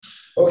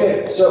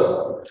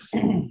so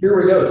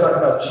here we go, talking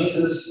about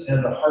Jesus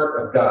and the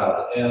heart of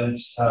God. And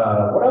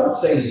what I would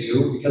say to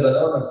you, because I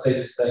know I'm going to say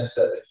some things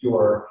that if you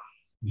are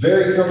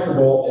very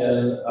comfortable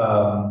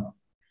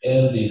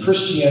in the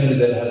Christianity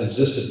that has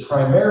existed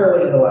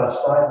primarily in the last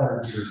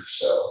 500 years or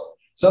so,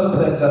 some of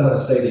the things I'm going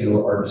to say to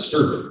you are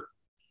disturbing.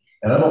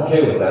 And I'm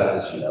okay with that,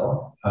 as you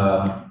know.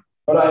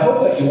 But I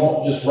hope that you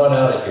won't just run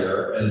out of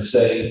here and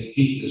say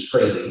Pete is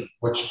crazy,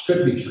 which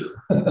could be true.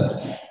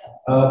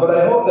 But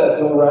I hope that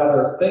you'll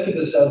rather think of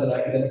this as an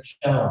academic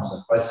challenge.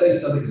 And if I say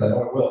something, because I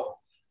know it will,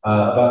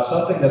 about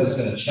something that is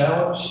going to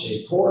challenge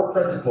a core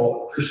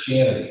principle of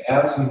Christianity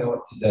as we know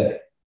it today.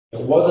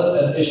 It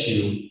wasn't an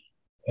issue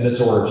in its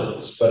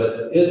origins, but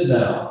it is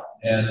now,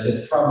 and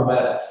it's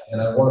problematic.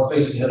 And I want to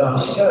face it head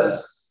on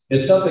because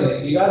it's something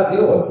that you got to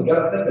deal with, you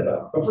got to think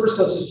about. But first,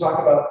 let's just talk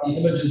about the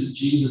images of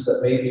Jesus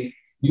that maybe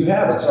you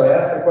have. And so I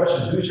asked the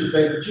question, who's your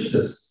favorite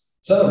Jesus?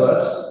 Some of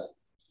us,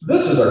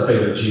 this is our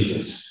favorite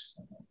Jesus.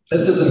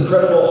 This is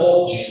Incredible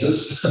Hulk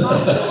Jesus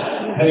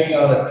hanging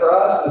on a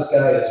cross. This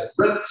guy is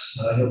ripped.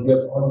 He'll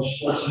give Arnold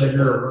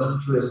Schwarzenegger a run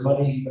for his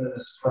money, even in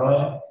his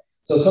prime.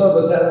 So some of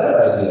us have that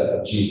idea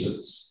of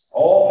Jesus,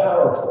 all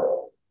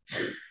powerful.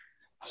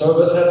 Some of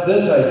us have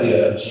this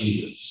idea of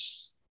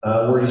Jesus,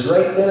 where he's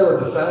right there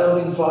with the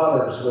founding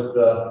fathers,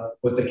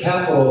 with the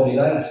capital of the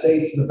United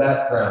States in the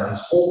background.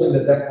 He's holding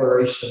the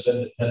Declaration of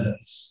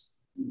Independence,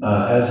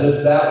 as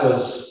if that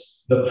was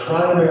the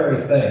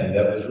primary thing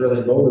that was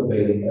really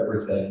motivating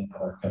everything in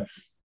our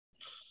country.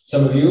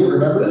 Some of you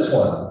remember this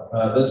one.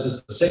 This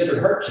is the Sacred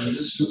Heart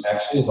Jesus, who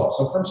actually is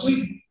also from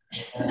Sweden.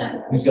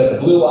 He's got the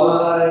blue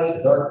eyes,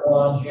 the dark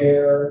blonde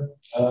hair.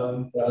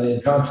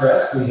 In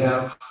contrast, we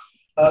have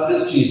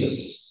this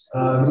Jesus,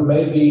 who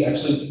may be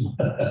actually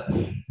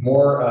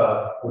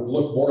would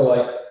look more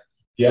like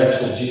the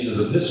actual Jesus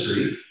of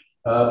history,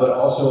 but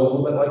also a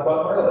little bit like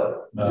Bob Marley,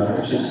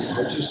 which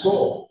is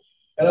cool.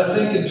 And I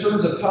think in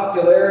terms of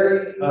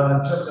popularity, in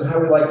terms of how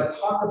we like to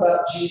talk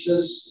about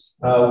Jesus,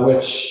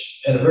 which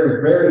in a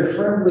very, very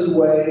friendly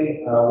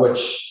way,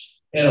 which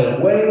in a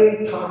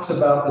way talks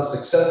about the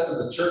success of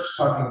the church,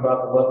 talking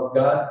about the love of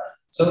God.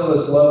 Some of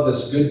us love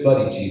this good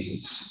buddy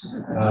Jesus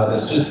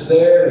that's just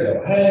there,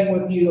 he'll hang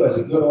with you as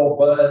a good old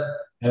bud,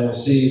 and we'll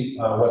see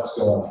what's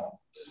going on.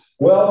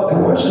 Well, the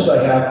questions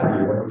I have for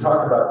you when we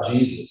talk about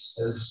Jesus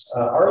is,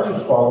 are you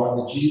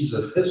following the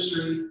Jesus of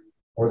history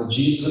or the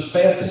Jesus of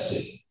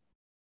fantasy?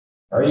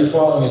 Are you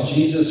following a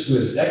Jesus who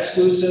is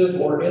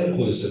exclusive or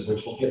inclusive,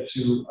 which we'll get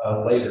to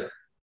later?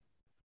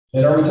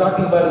 And are we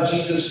talking about a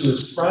Jesus who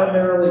is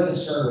primarily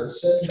concerned with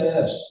sin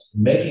management,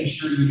 making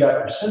sure you got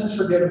your sins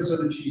forgiven so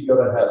that you can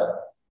go to heaven?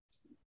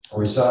 Or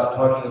are we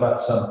talking about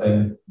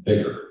something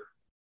bigger?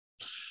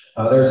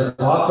 There's an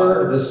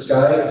author, this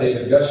guy,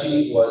 David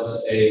Gushee,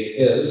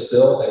 is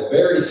still a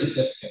very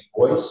significant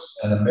voice,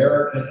 an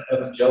American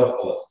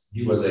evangelicalist.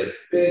 He was a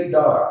big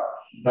dog.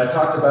 And I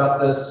talked about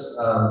this,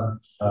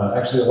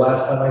 actually the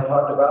last time I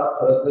talked about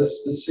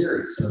this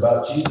series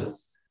about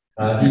Jesus.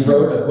 He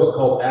wrote a book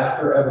called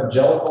After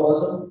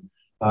Evangelicalism,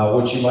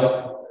 which you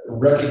might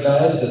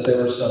recognize that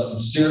there were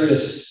some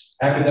serious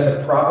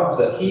academic problems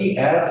that he,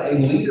 as a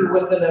leader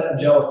within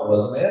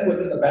evangelicalism and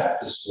within the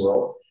Baptist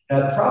world,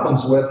 had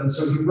problems with. And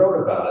so he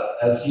wrote about it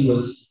as he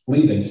was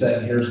leaving,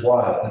 saying, here's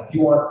why. And if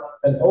you want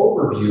an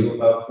overview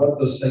of what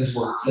those things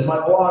were, it's in my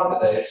blog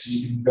today, so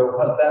you can go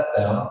hunt that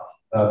down.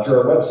 Through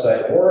our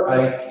website, or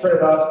I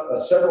printed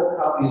off several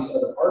copies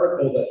of an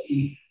article that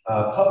he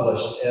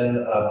published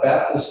in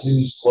Baptist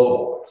News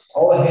Global.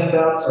 All the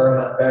handouts are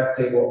on that back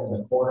table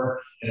in the corner,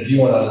 and if you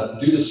want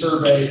to do the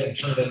survey and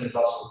turn it in, there's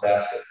also a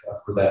basket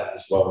for that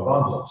as well, with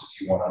envelopes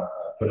if you want to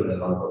put it in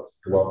an envelope.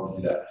 You're welcome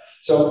to do that.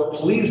 So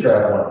please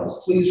grab one of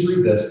those. Please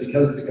read this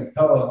because it's a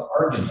compelling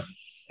argument.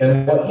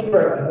 And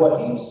what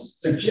he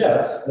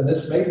suggests, and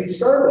this may be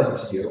startling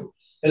to you,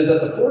 is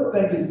that the four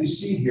things that you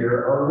see here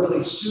are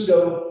really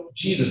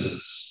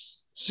pseudo-Jesuses.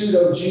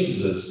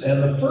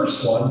 And the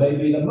first one may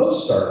be the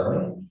most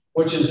startling,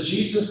 which is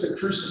Jesus the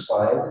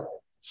crucified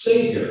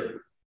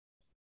Savior.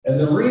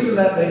 And the reason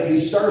that may be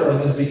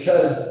startling is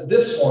because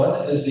this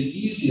one is the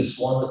easiest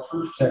one to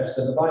proof text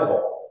in the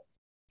Bible.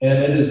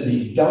 And it is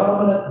the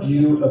dominant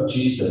view of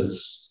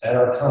Jesus at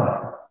our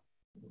time.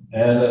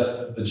 And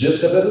the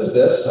gist of it is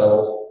this.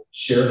 I'll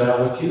share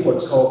now with you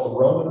what's called the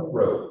Roman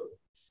Road.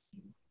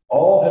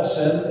 All have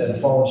sinned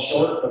and fallen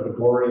short of the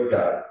glory of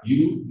God.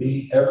 You,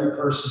 me, every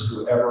person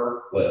who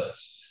ever lived.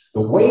 The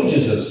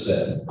wages of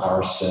sin,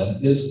 our sin,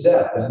 is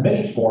death. In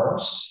many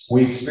forms,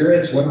 we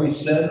experience when we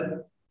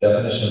sin.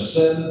 Definition of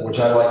sin, which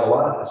I like a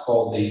lot, is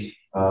called the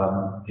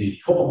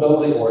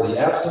culpability or the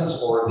absence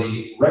or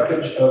the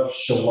wreckage of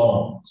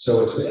shalom.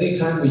 So it's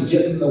anytime we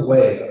get in the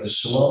way of the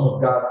shalom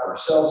of God for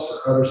ourselves,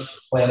 for others, for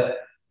the planet,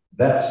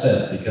 that's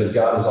sin, because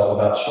God is all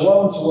about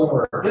shalom. So when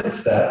we're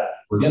against that,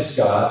 we're against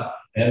God.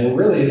 And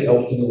we're really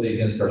ultimately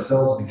against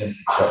ourselves and against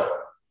each other.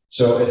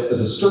 So it's the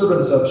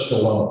disturbance of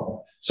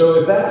shalom.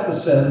 So if that's the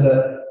sin,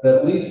 that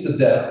that leads to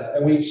death,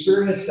 and we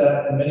experience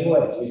that in many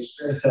ways. We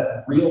experience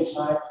that in real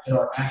time in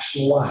our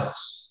actual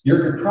lives.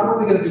 You're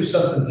probably going to do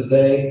something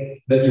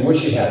today that you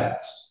wish you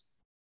hadn't.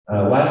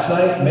 Last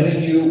night, many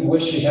of you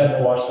wish you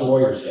hadn't watched the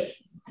Warriors game.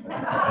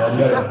 And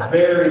you got a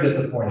very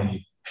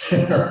disappointing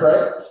you,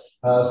 right?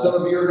 Some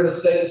of you are going to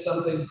say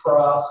something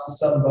cross to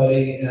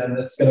somebody, and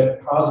it's going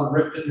to cause a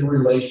rift in your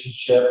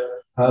relationship.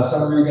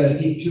 Some of you are going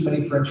to eat too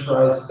many French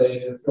fries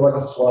today and feel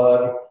like a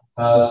slug.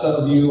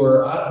 Some of you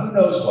are, who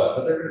knows what,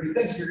 but there are going to be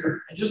things you're going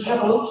to just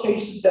have a little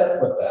taste of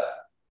death with that.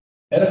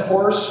 And of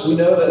course, we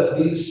know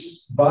that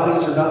these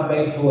bodies are not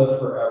made to live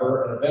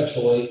forever, and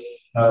eventually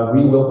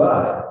we will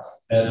die.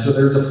 And so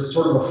there's a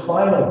sort of a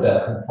final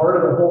death. And part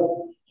of the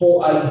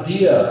whole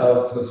idea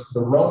of the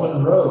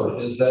Roman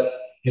road is that,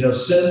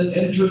 sin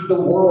entered the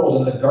world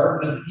in the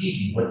Garden of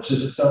Eden, which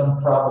is its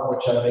own problem,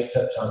 which I may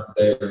touch on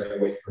today or may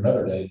wait for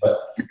another day. But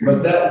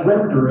that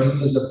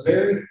rendering is a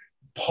very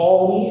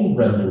Pauline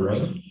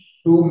rendering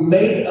who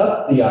made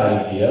up the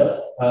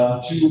idea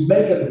to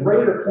make a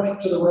greater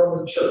point to the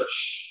Roman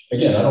Church.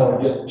 Again, I don't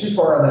want to get too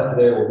far on that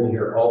today. We'll be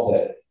here all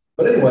day.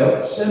 But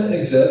anyway, sin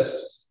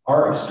exists.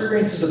 Our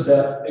experiences of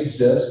death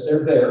exist.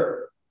 They're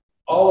there.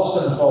 All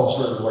of sin falls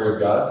short of the glory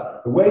of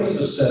God. The wages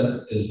of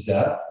sin is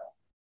death.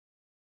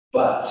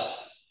 But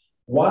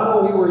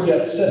while we were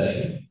yet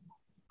sinning,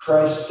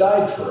 Christ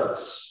died for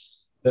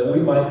us that we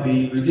might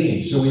be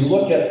redeemed. So we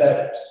look at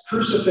that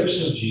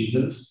crucifixion of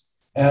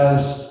Jesus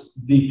as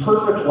the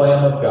perfect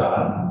Lamb of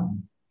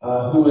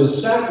God who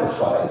is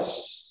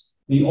sacrificed,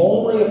 the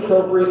only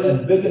appropriate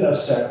and big enough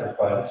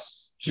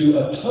sacrifice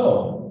to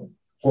atone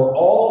for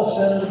all the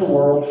sins of the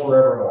world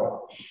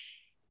forevermore.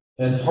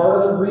 And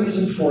part of the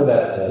reason for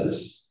that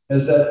is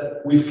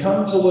that we've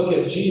come to look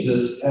at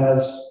Jesus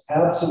as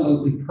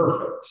absolutely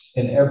perfect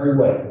in every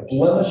way,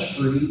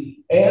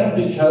 blemish-free, and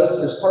because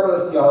there's part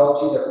of the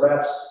theology that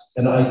wraps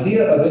an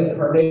idea of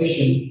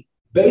incarnation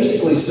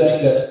basically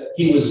saying that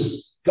he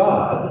was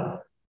God,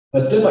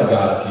 a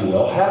demigod, if you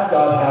will, half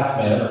God, half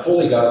man, or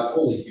fully God,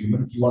 fully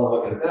human, if you want to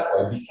look at it that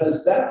way,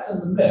 because that's in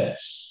the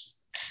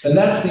mix. And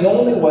that's the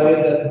only way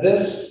that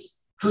this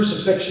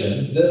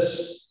crucifixion,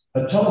 this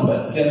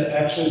atonement, can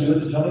actually do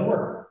its atoning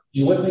work.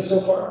 You with me so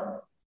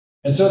far?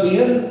 And so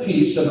the end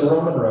piece of the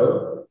Roman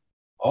road,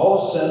 all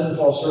of sin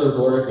falls short of the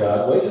glory of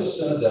God, wages of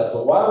sin of death,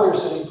 but while we were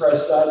sinning,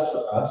 Christ died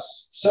for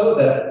us, so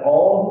that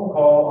all who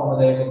call on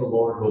the name of the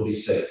Lord will be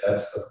saved.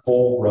 That's the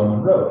full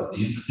Roman road. And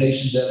the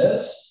invitation then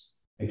is,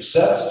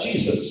 accept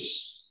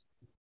Jesus,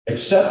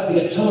 accept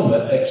the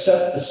atonement,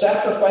 accept the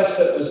sacrifice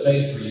that was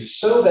made for you,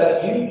 so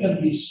that you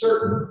can be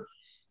certain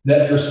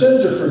that your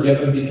sins are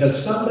forgiven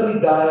because somebody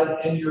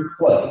died in your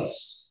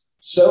place,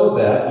 so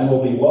that you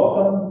will be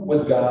welcome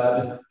with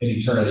God in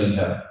eternity in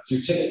heaven. It's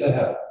your ticket to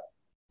heaven.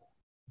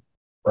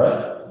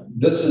 Right?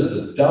 This is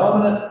the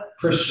dominant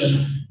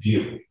Christian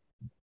view.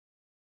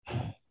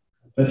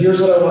 But here's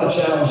what I want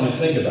to challenge you to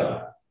think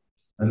about.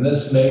 And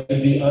this may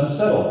be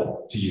unsettling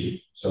to you.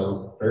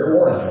 So fair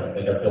warning, I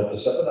think I've built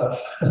this up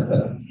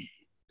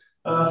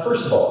enough.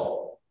 First of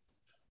all,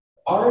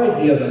 our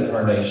idea of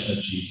incarnation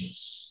of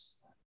Jesus,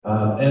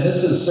 and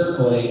this is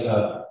certainly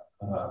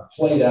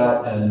played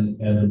out in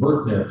the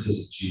birth narratives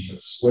of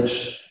Jesus,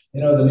 which,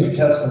 the New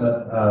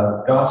Testament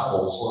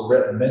Gospels were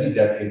written many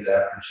decades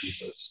after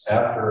Jesus,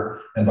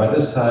 and by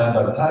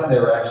the time they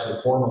were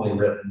actually formally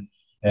written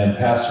and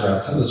passed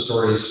around, some of the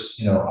stories,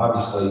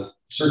 obviously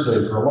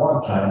circulated for a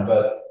long time,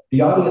 but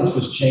the audience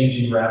was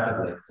changing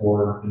rapidly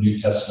for the New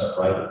Testament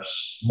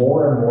writers,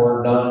 more and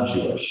more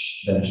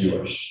non-Jewish than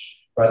Jewish.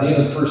 By the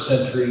end of the first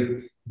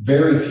century,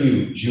 very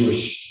few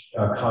Jewish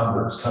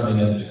converts coming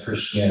into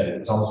Christianity. It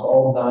was almost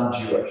all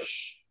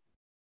non-Jewish.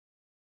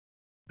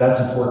 That's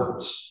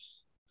important,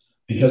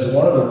 because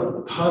one of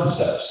the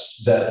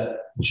concepts that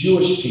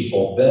Jewish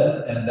people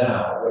then and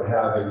now would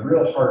have a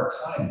real hard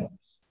time with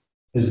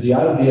is the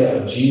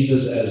idea of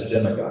Jesus as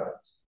demigod,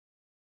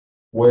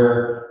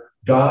 where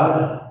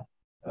God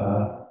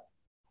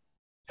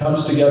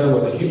comes together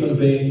with a human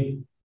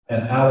being,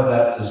 and out of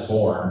that is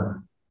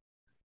born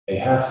a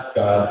half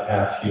God,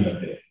 half human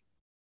being.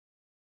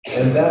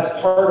 And that's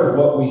part of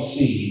what we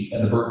see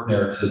in the birth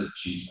narratives of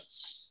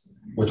Jesus,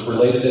 which were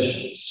late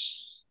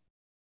additions.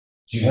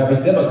 You have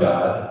a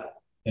demigod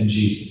in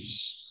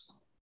Jesus.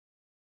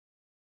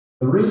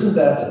 The reason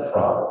that's a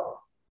problem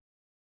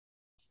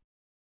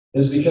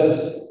is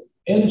because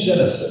in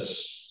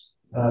Genesis,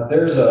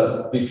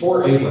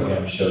 before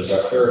Abraham shows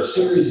up, there are a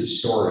series of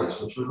stories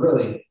which are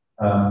really,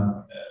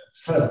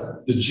 it's kind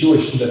of the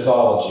Jewish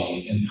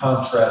mythology in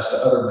contrast to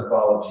other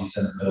mythologies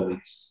in the Middle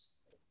East.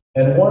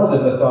 And one of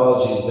the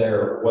mythologies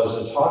there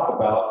was to talk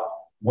about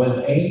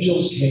when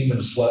angels came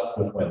and slept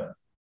with women.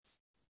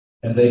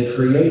 And they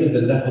created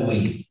the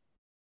Nephilim,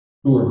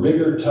 who were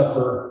bigger,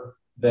 tougher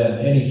than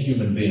any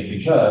human being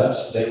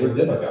because they were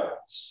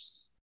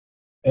demigods.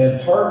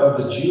 And part of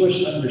the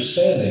Jewish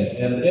understanding,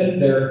 and in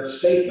their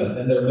statement,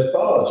 in their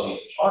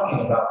mythology,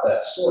 talking about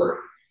that story,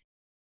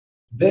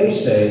 they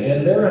say,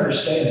 in their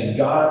understanding,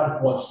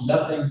 God wants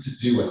nothing to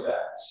do with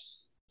that.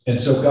 And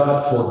so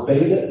God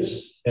forbade it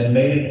and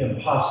made it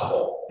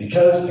impossible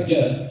Because,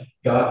 again,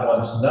 God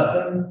wants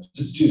nothing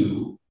to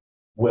do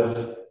with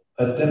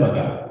a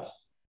demigod.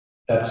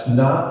 That's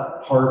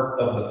not part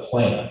of the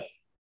plan.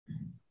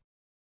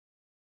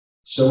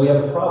 So we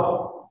have a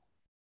problem.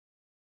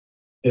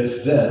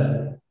 If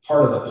then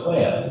part of the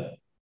plan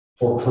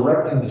for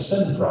correcting the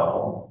sin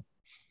problem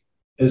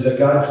is that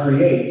God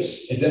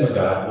creates a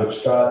demigod,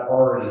 which God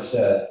already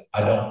said,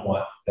 I don't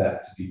want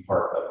that to be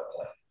part of the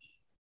plan.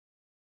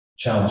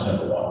 Challenge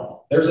number one.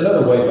 There's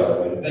another way, by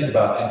the way, to think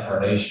about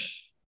incarnation,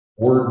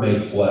 Word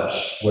made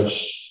flesh,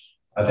 which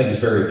I think is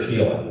very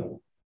appealing.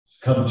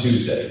 Come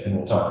Tuesday, and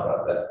we'll talk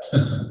about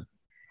that.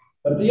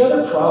 But the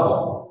other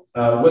problem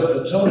with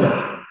the atonement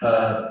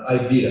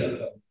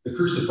idea, the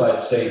crucified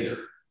Savior,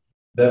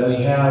 that we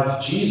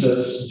have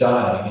Jesus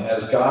dying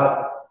as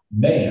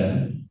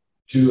God-man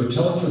to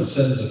atone for the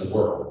sins of the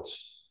world,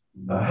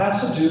 has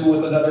to do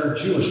with another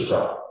Jewish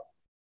problem.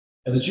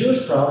 And the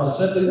Jewish problem is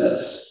simply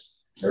this.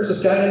 There's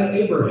this guy named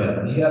Abraham,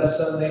 and he had a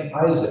son named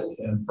Isaac.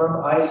 And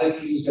from Isaac,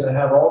 he's going to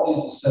have all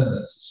these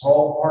descendants. It's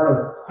all part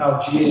of how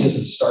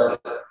Judaism started.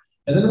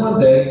 And then one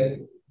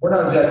day, we're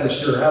not exactly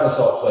sure how this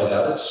all played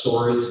out. It's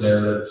story, it's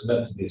narrative, it's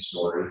meant to be a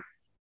story.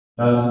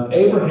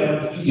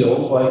 Abraham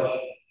feels like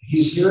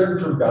he's hearing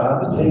from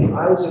God to take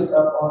Isaac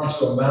up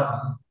onto a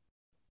mountain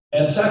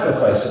and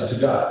sacrifice him to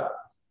God.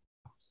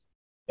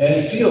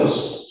 And he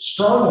feels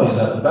strongly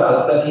enough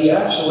about it that he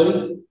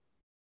actually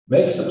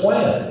makes the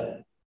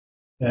plan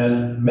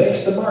and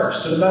makes the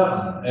march to the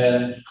mountain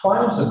and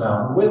climbs the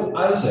mountain with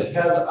Isaac,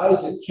 has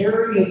Isaac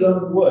carry his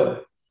own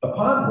wood,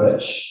 upon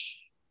which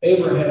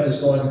Abraham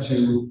is going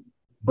to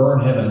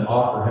burn him and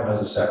offer him as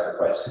a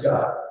sacrifice to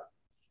God.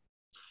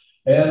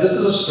 And this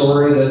is a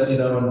story that,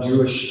 in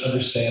Jewish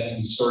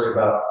understanding, is a story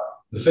about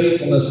the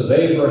faithfulness of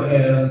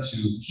Abraham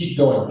to keep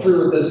going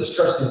through with this. He's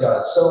trusting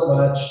God so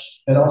much,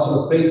 and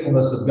also the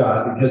faithfulness of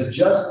God, because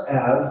just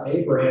as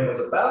Abraham was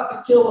about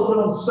to kill his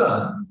own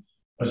son,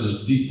 which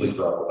is deeply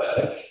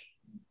problematic,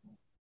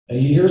 and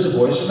he hears a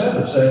voice from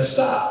heaven saying,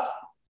 stop.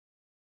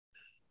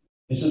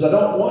 He says, I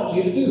don't want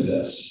you to do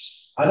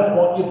this. I don't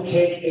want you to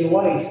take a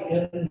life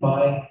in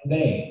my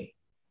name.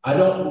 I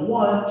don't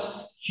want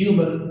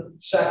human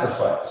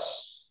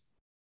sacrifice.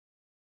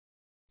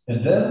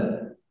 And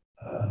then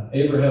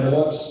Abraham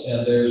looks,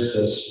 and there's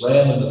this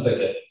ram in the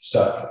thicket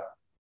stuck.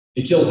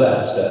 He kills that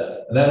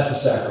instead, and that's the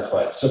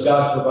sacrifice. So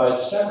God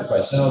provides a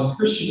sacrifice. Now, in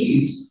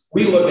Christianese,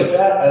 we look at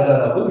that as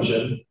an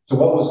allusion to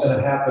what was going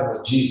to happen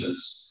with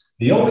Jesus.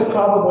 The only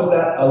problem with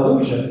that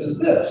allusion is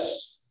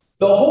this.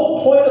 The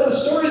whole point of the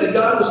story that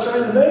God was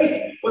trying to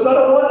make was, I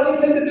don't want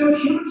anything to do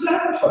with human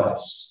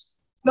sacrifice.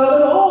 Not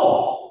at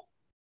all.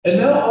 And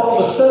now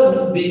all of a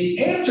sudden,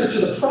 the answer to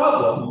the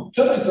problem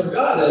coming from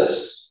God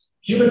is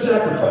human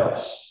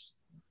sacrifice.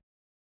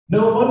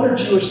 No wonder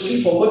Jewish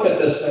people look at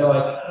this and they're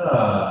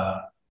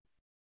like,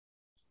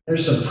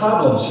 there's some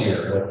problems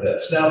here with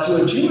this. Now,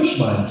 to a Jewish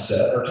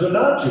mindset, or to a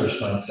non-Jewish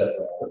mindset,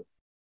 rather,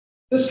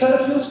 this kind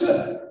of feels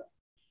good.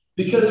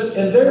 Because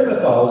in their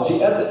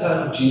mythology, at the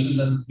time of Jesus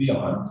and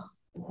beyond,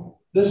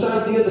 this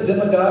idea of the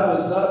demigod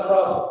was not a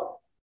problem.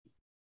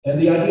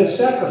 And the idea of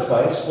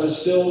sacrifice was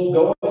still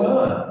going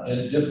on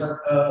in different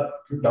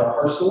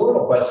parts of the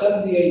world. By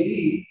 70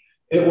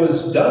 AD, it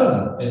was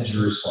done in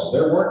Jerusalem.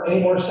 There weren't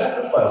any more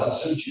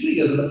sacrifices. So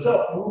Judaism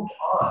itself moved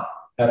on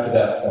after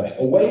that point,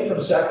 away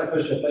from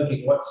sacrificial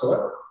thinking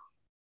whatsoever.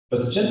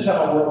 But the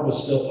Gentile world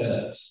was still in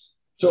it.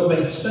 So it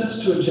made sense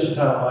to a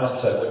Gentile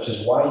mindset, which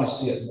is why you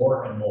see it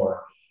more and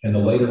more in the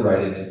later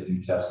writings of the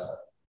New Testament.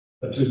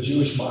 But to a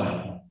Jewish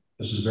mind,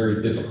 this is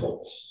very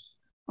difficult.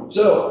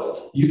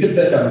 So you can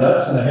think I'm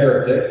nuts and a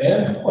heretic,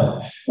 and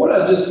what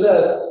I just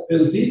said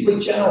is deeply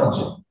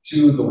challenging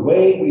to the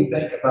way we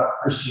think about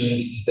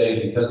Christianity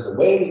today, because the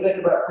way we think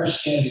about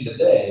Christianity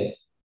today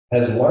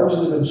has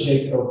largely been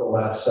shaped over the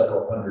last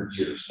several hundred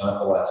years, not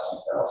the last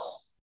 2,000.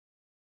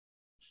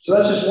 So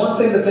that's just one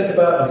thing to think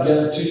about. And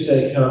again,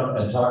 Tuesday, come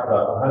and talk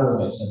about, well, how do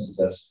we make sense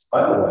of this?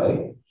 By the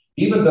way,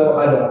 even though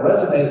I don't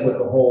resonate with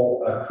the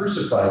whole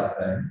crucified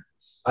thing,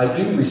 I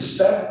do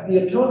respect the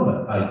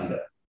atonement idea.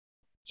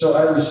 So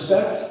I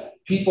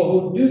respect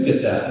people who do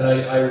get that. And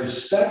I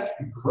respect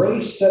the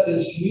grace that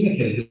is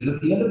communicated. Because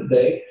at the end of the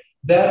day,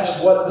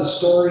 that's what the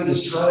story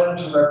is trying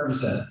to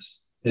represent,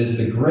 is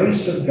the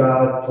grace of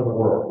God for the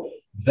world.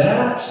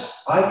 That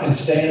I can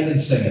stand and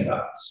sing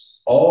about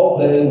all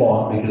day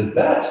long, because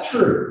that's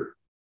true.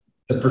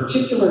 The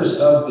particulars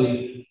of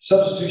the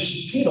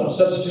penal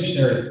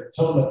substitutionary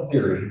atonement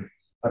theory,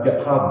 I've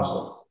got problems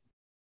with.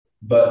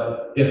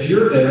 But if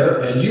you're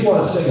there and you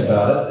want to sing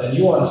about it and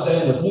you want to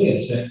stand with me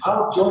and sing,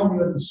 I'll join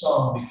you in the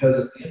song, because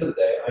at the end of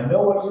the day, I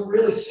know what you're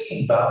really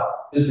singing about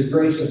is the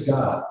grace of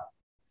God.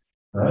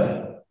 Right?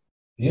 At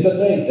the end of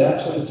the day,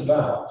 that's what it's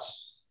about.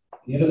 At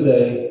the end of the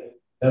day,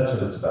 that's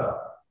what it's about.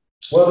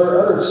 Well, there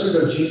are other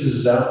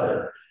pseudo-Jesuses out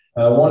there.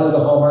 One is a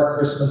Hallmark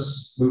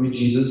Christmas movie,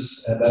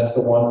 Jesus, and that's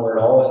the one where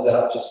it all ends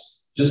out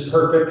just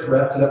perfect,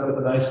 wraps it up with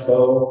a nice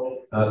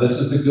bow. This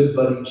is the good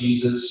buddy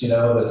Jesus,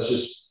 that's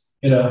just,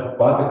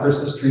 bought the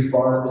Christmas tree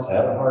farm, just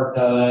having hard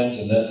times,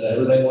 and then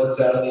everything works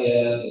out in the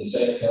end, and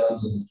Santa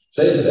comes and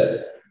Saves the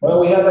day. Well,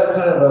 we have that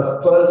kind of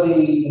a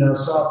fuzzy,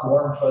 soft,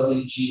 warm,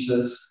 fuzzy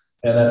Jesus,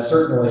 and that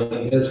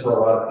certainly is for a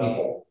lot of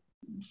people.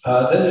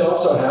 Then you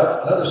also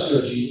have another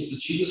pseudo Jesus, the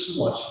Jesus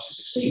who wants you to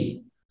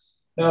succeed.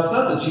 Now, it's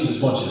not that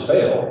Jesus wants you to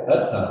fail.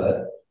 That's not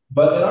it.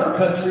 But in our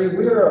country,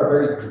 we are a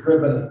very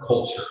driven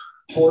culture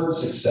toward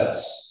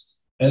success.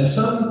 And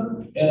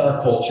some in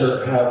our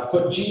culture have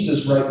put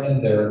Jesus right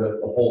in there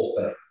with the whole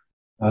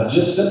thing,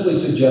 just simply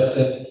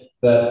suggesting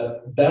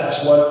that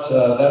that's what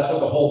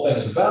the whole thing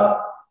is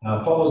about.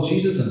 Follow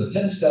Jesus in the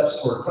 10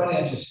 steps toward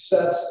financial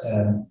success,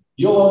 and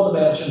you'll own the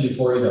mansion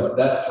before you know it.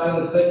 That kind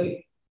of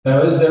thinking.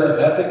 Now, is there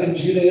an ethic in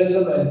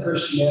Judaism and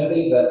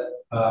Christianity that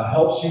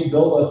helps you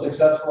build a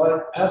successful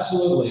life?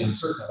 Absolutely, I'm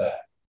certain of that.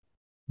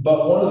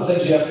 But one of the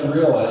things you have to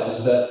realize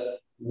is that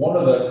one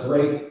of the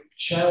great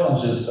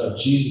challenges of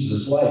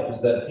Jesus' life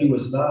is that he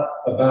was not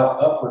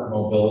about upward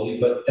mobility,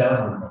 but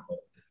downward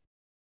mobility.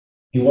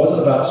 He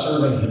wasn't about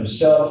serving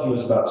himself, he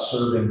was about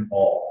serving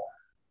all.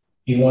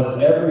 He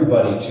wanted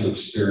everybody to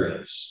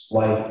experience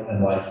life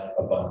and life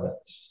abundant.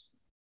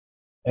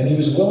 And he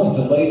was willing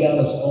to lay down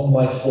his own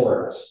life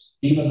for it,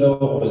 even though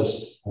it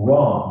was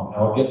wrong.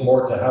 I'll get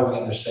more to how we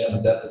understand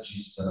the death of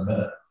Jesus in a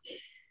minute.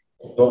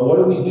 But what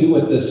do we do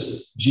with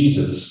this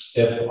Jesus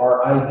if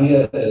our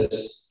idea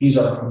is he's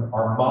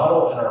our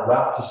model and our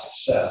route to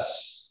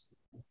success?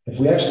 If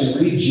we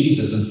actually read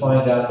Jesus and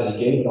find out that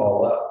he gave it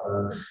all up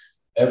for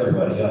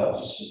everybody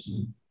else,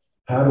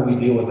 how do we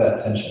deal with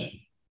that tension?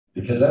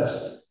 Because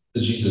that's the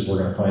Jesus we're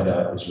going to find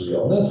out is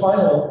real. And then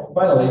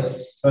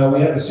finally,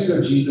 we have the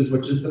pseudo-Jesus,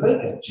 which is the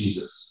vacant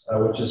Jesus,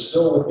 which is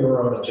filled with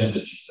your own agenda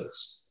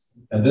Jesus.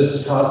 And this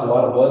has caused a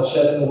lot of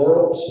bloodshed in the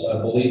world,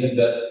 believing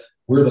that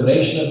we're the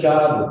nation of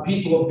God, we're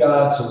people of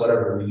God, so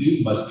whatever we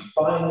do must be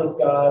fine with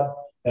God.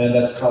 And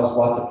that's caused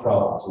lots of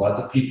problems. Lots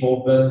of people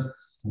have been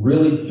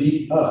really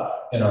beat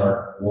up in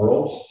our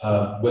world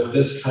with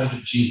this kind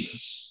of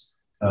Jesus.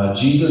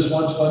 Jesus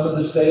wants women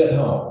to stay at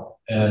home,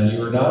 and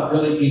you're not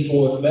really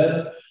equal with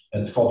men.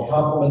 And it's called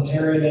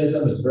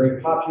complementarianism. It's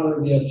very popular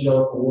in the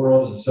evangelical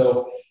world. And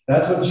so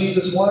that's what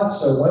Jesus wants.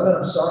 So women,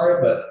 I'm sorry,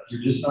 but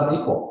you're just not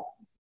equal.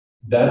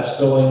 That's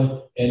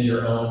filling in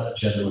your own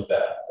agenda with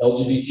that.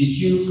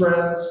 LGBTQ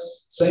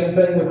friends, same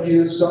thing with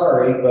you.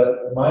 Sorry,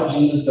 but my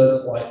Jesus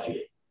doesn't like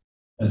you.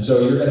 And so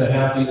you're going to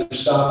have to either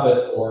stop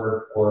it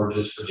or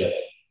just forget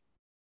it.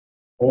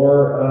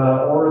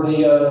 Or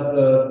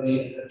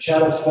the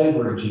chattel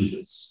slavery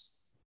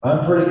Jesus.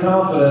 I'm pretty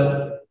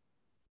confident,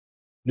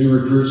 new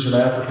recruits from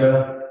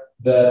Africa,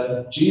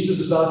 that Jesus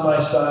is on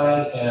my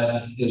side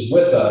and is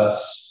with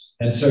us.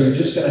 And so you're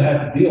just going to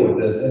have to deal with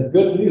this. And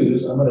good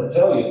news, I'm going to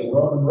tell you the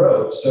Roman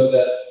road, so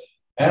that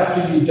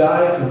after you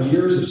die from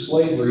years of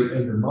slavery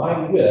under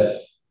my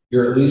whip,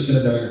 you're at least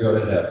going to know you're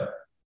going to heaven.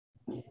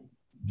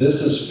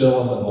 This is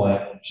fill in the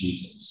blank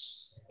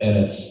Jesus. And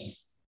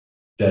it's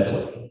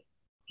deadly.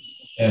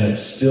 And it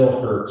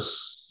still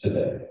hurts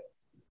today.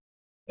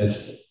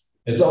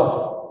 It's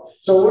awful.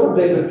 So what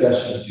did David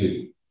Gushing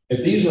do?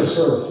 If these were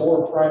sort of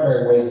four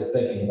primary ways of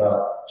thinking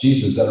about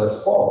Jesus that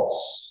are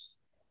false,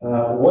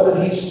 what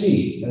did he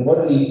see? And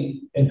what did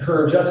he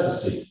encourage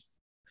us to see?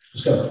 I'm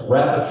just going to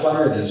rapid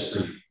fire these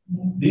for you.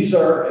 These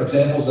are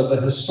examples of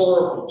the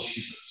historical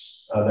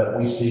Jesus that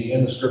we see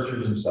in the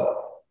scriptures himself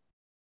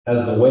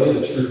as the way,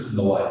 the truth, and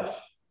the life.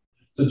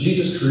 So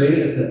Jesus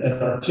created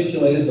and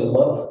articulated the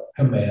love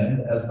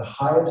command as the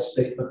highest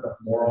statement of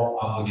moral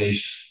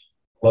obligation.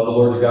 Love the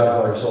Lord your God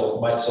with all your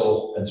soul, might,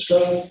 soul, and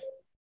strength,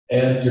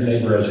 and your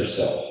neighbor as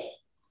yourself.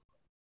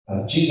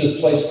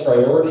 Jesus placed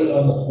priority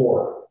on the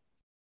poor.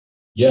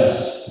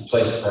 Yes, he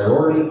placed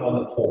priority on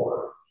the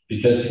poor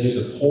because he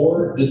knew the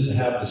poor didn't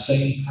have the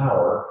same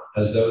power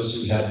as those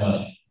who had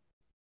money.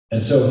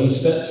 And so he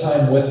spent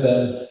time with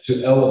them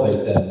to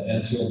elevate them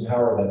and to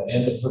empower them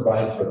and to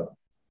provide for them.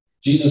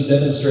 Jesus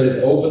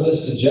demonstrated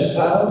openness to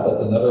Gentiles.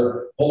 That's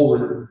another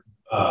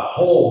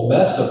whole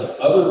mess of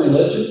other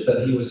religions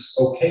that he was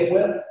okay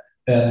with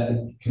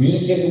and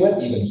communicated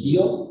with, even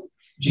healed.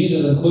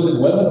 Jesus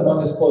included women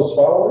among his close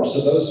followers,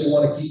 so those who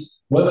want to keep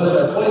women in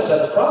their place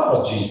have a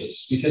problem with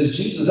Jesus because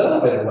Jesus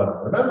elevated women.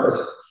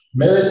 Remember,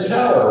 Mary the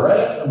Tower,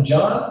 right, from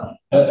John,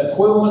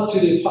 equivalent to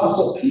the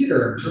Apostle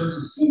Peter in terms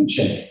of food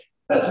chain.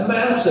 That's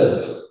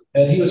massive,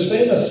 and he was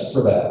famous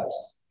for that.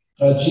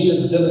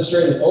 Jesus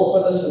demonstrated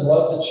openness and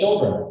love to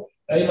children.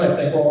 Now you might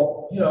think,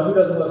 well, who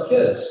doesn't love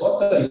kids? Well, I'll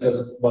tell you who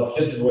doesn't love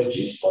kids the way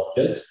Jesus loved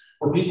kids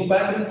were people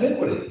back in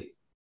antiquity.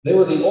 They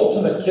were the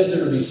ultimate kids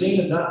that are to be seen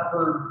and not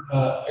heard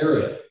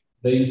area.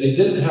 They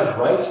didn't have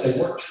rights. They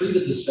weren't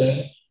treated the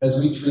same as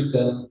we treat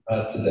them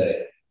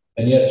today.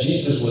 And yet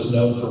Jesus was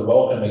known for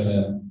welcoming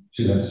them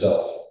to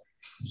himself.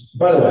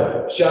 By the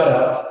way, shout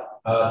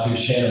out to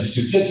Shannon's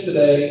two kids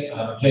today,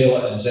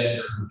 Michaela and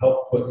Xander, who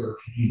helped put your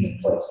communion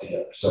plates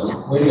together. So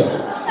where you go?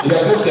 You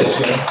got good kids,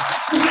 Shannon.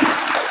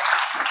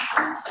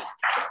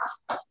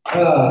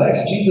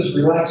 Next, Jesus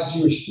relaxed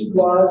Jewish food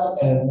laws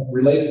and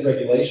related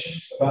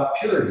regulations about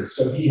purity.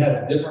 So he had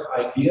a different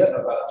idea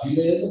about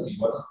Judaism. He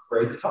wasn't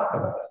afraid to talk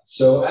about it.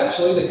 So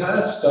actually, the kind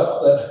of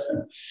stuff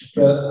that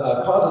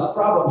causes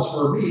problems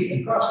for me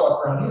in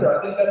Crosswalk around here,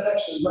 I think that's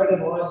actually right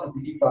in line with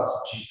the ethos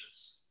of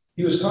Jesus.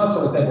 He was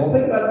constantly thinking, well,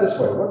 think about it this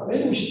way.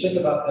 Maybe we should think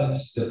about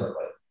things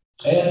differently.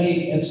 And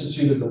he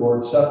instituted the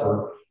Lord's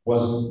Supper,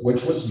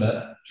 which was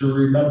meant to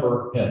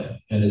remember him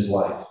in his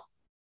life.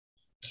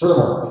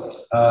 Furthermore,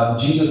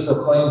 Jesus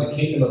proclaimed the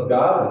kingdom of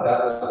God,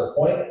 that was the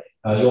point.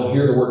 You'll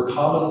hear the word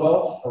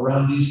commonwealth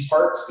around these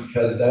parts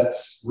because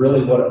that's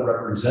really what it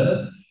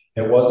represented.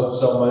 It wasn't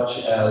so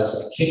much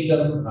as a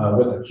kingdom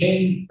with a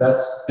king.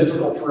 That's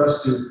difficult for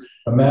us to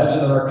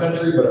imagine in our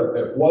country, but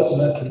it was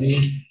meant to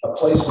be a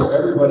place where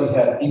everybody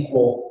had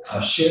equal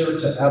share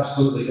to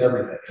absolutely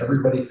everything.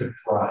 Everybody could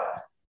thrive.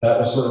 That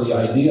was sort of the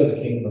idea of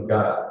the kingdom of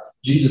God.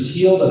 Jesus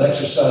healed and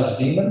exorcised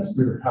demons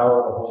through the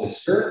power of the Holy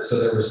Spirit.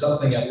 So there was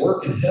something at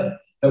work in him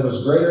that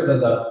was greater than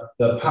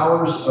the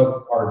powers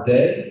of our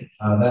day.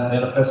 That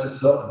manifests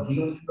itself in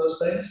healing from those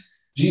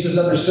things. Jesus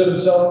understood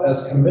himself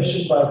as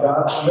commissioned by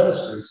God for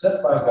ministry,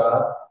 sent by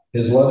God,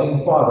 his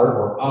loving Father,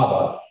 or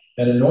Abba,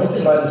 and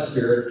anointed by the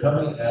Spirit,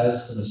 coming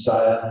as the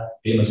Messiah,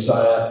 a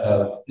Messiah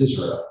of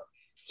Israel.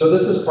 So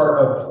this is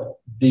part of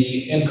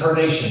the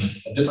incarnation,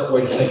 a different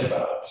way to think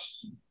about it.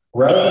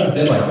 Rather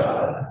than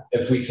demigod,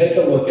 if we take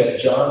a look at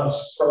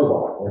John's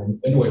prologue,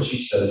 in which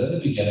he says, in the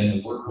beginning,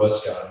 the Word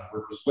was God, the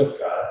Word was with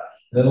God,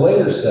 and then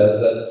later says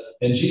that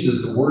in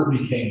Jesus, the Word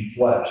became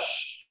flesh.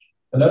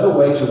 Another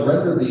way to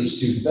render these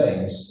two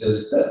things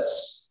is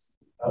this.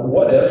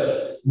 What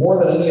if,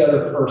 more than any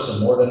other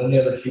person, more than any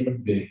other human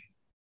being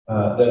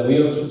that we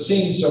have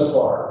seen so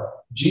far,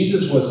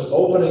 Jesus was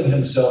opening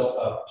himself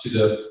up to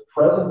the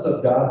presence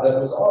of God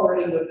that was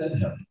already within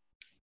him,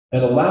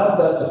 and allowed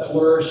that to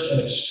flourish in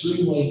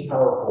extremely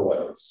powerful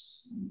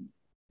ways.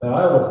 Now,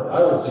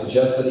 I would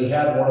suggest that he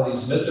had one of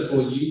these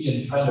mystical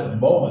union kind of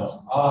moments,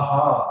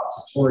 aha,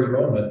 satori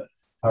moment,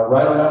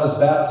 right around his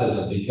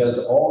baptism, because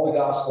all the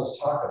Gospels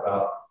talk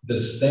about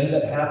this thing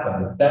that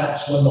happened.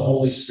 That's when the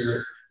Holy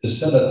Spirit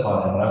descended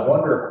upon him. And I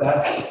wonder if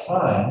that's the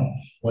time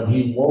when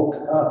he woke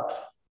up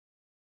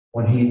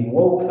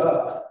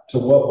to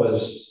what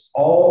was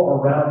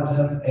all around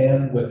him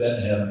and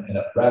within him, and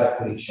it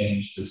radically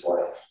changed his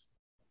life.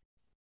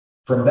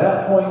 From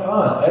that point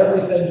on,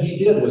 everything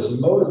he did was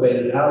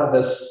motivated out of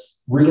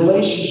this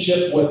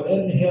relationship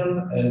within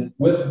him and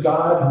with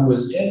God who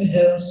is in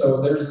him.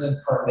 So there's an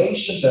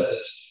incarnation that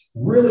is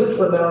really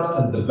pronounced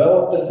and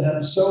developed in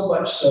him, so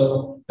much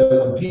so that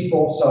when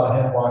people saw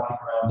him walking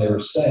around, they were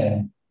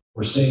saying,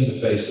 we're seeing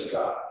the face of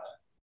God.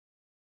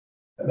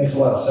 That makes a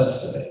lot of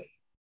sense to me.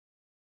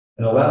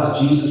 It allows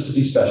Jesus to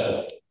be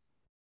special. It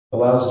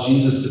allows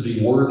Jesus to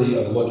be worthy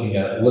of looking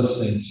at,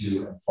 listening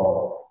to, and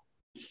following.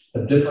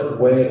 A different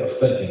way of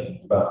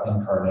thinking about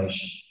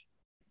incarnation.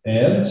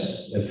 And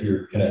if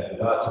you're connecting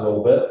the dots a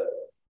little bit,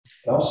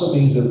 it also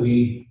means that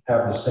we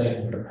have the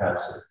same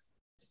capacity.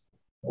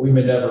 We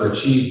may never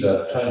achieve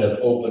the kind of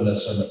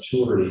openness or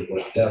maturity or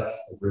depth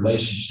of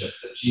relationship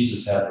that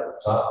Jesus had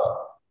with Abba.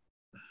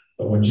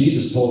 But when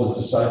Jesus told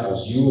his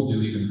disciples, you will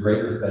do even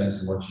greater things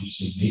than what you've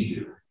seen me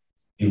do,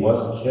 he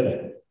wasn't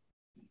kidding.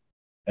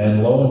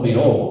 And lo and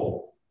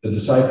behold, the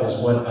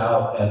disciples went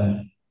out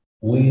and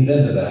leaned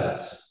into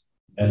that.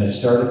 And they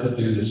started to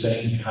do the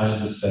same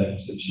kinds of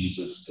things that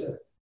Jesus did.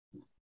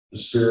 The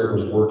Spirit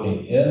was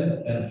working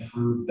in and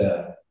through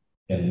them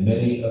in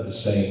many of the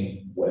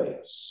same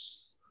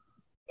ways.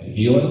 In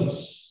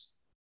healings,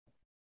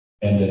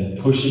 and in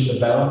pushing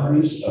the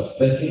boundaries of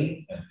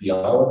thinking and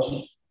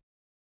theology,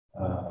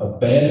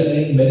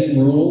 abandoning many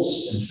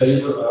rules in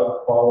favor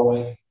of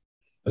following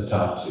the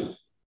top two,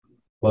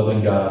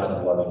 loving God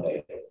and loving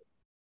neighbor.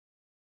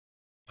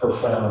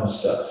 Profound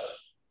stuff.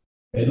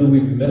 Maybe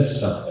we've missed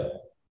something.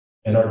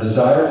 And our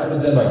desire for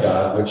the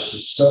demigod, which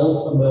is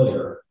so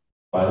familiar,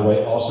 by the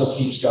way, also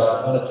keeps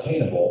God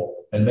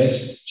unattainable and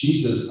makes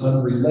Jesus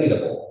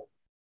unrelatable.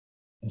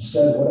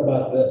 Instead, what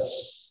about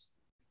this?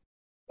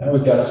 Now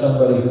we've got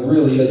somebody who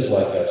really is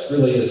like us,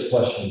 really is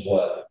flesh and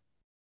blood,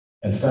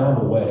 and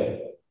found a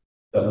way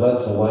that led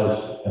to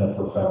life in a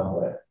profound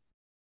way.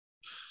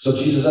 So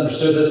Jesus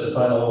understood this, the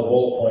final little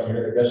bullet point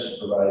here that Geshe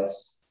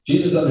provides.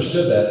 Jesus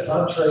understood that,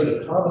 contrary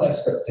to common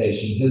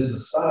expectation, his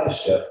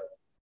messiahship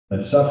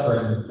and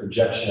suffering,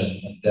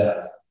 rejection, and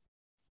death,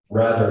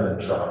 rather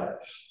than triumph.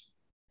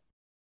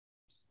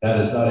 That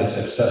is not a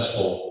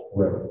successful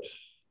road.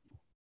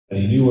 And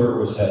he knew where it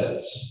was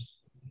headed.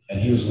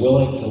 And he was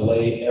willing to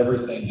lay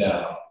everything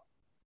down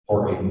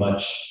for a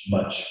much,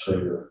 much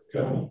greater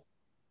good.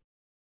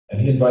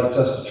 And he invites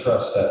us to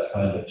trust that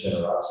kind of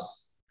generosity.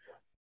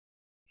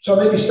 So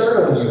I may be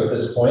startling you at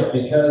this point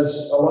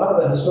because a lot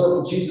of the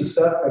historical Jesus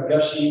stuff that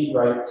Geshe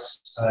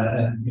writes,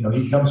 and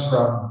he comes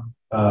from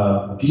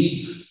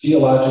deep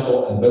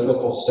theological and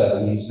biblical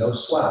study. He's no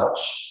slouch.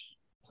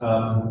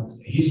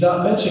 He's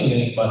not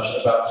mentioning much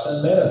about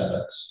sin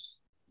management.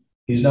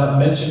 He's not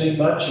mentioning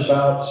much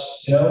about,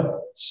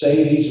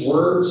 say these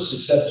words,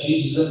 accept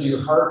Jesus into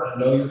your heart and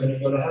know you're going to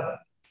go to heaven.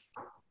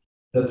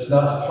 That's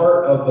not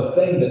part of the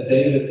thing that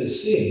David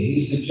is seeing.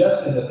 He's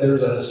suggesting that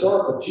there's a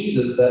historical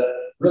Jesus that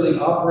really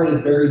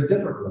operated very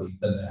differently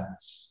than that.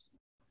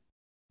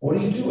 What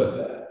do you do with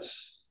that?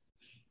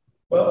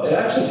 Well, it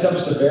actually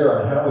comes to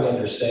bear on how we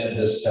understand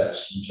this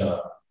text from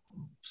John.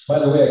 By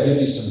the way, I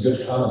give you some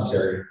good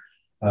commentary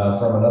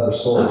from another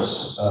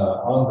source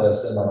on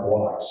this in our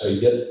blog. So you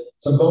get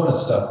some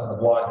bonus stuff in the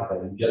blog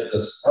today. You get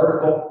this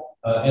article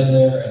in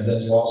there, and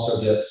then you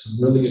also get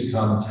some really good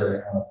commentary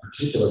on a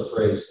particular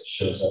phrase that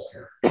shows up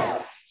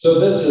here. So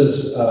this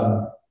is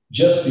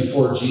just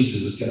before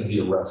Jesus is going to be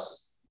arrested.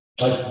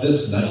 Like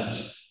this night,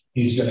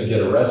 he's going to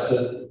get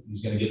arrested,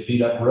 he's going to get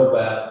beat up real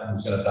bad, and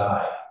he's going to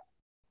die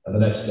the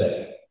next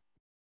day.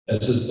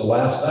 This is the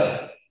last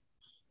night.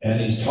 And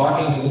he's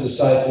talking to the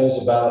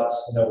disciples about,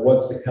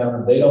 what's to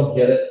come. They don't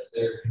get it.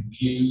 They're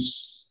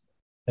confused.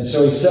 And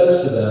so he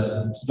says to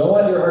them, don't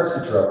let your hearts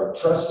be troubled.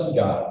 Trust in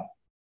God.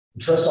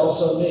 And trust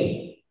also in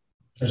me.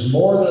 There's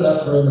more than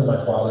enough room in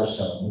my Father's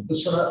home. If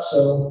this were not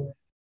so,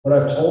 when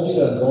I've told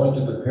you that I'm going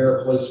to prepare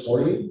a place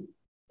for you,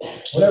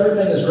 when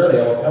everything is ready,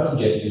 I will come and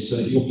get you so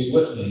that you'll be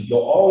with me. You'll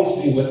always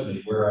be with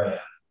me where I am.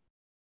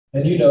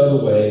 And you know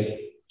the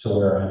way to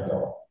where I'm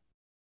going.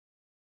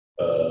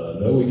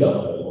 No, we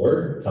don't know,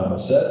 Lord,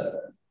 Thomas said.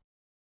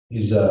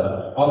 He's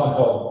often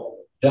called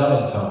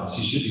doubting Thomas.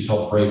 He should be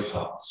called brave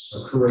Thomas,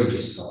 or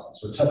courageous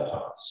Thomas, or tough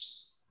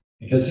Thomas,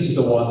 because he's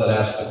the one that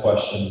asked the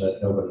question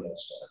that nobody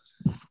else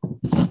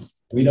wants.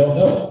 We don't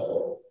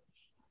know.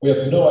 We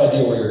have no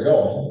idea where you're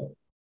going.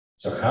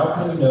 So how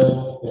can we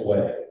know the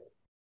way?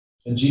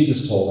 And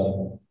Jesus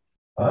told him,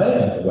 I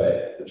am the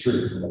way, the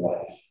truth, and the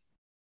life.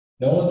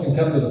 No one can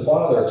come to the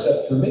Father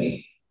except through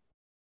me.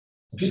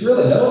 If you'd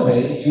really known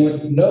me, you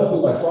would know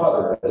who my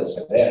Father is,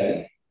 my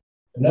Daddy.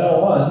 From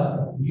now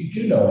on, you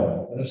do know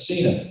him and have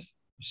seen him.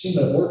 You've seen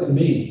him at work in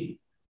me.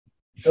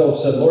 Philip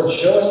said, Lord,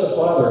 show us the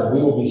Father and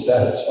we will be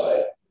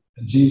satisfied.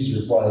 And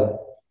Jesus replied,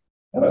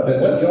 have I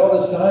been with you all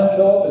this time,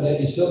 Philip, and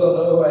yet you still don't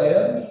know who I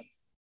am?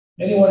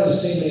 Anyone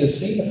who's seen me has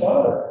seen the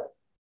Father.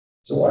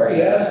 So why are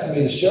you asking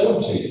me to show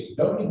him to you?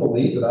 Don't you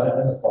believe that I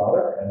am in the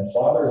Father and the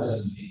Father is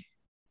in me?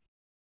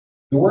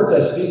 The words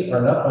I speak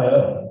are not my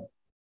own,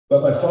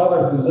 but my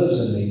Father who lives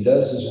in me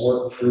does his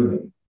work through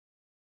me.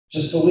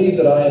 Just believe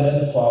that I am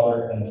in the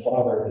Father and the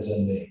Father is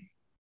in me.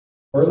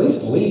 Or at least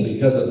believe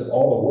because of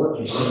all the work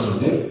you've seen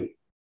me do.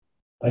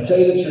 I tell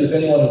you the truth,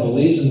 anyone who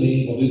believes in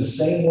me will do the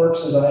same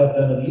works as I have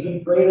done and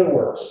even greater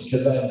works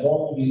because I am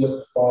going to be with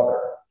the Father.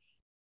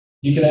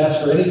 You can ask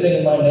for anything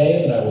in my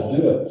name and I will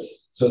do it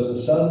so that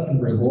the Son can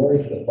bring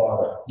glory to the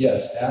Father.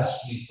 Yes, ask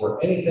me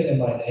for anything in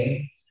my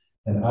name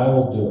and I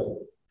will do it.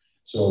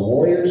 So a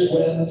Warriors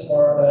win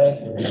tomorrow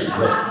night will be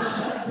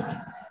great.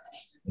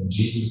 In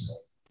Jesus'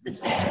 name.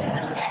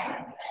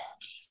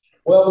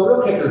 Well, the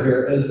real kicker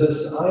here is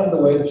this: I am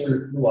the way, the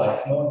truth, and the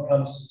life. No one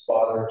comes to the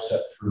Father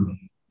except through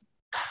me.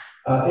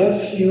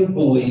 If you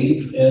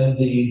believe in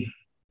the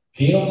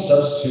penal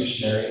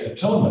substitutionary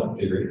atonement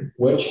theory,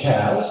 which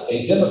has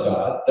a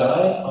demigod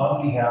dying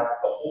on behalf of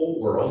the whole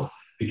world,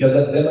 because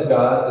that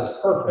demigod is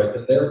perfect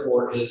and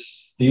therefore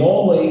is the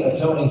only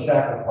atoning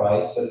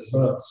sacrifice that is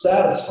going to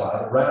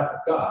satisfy the wrath of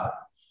God,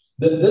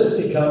 then this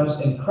becomes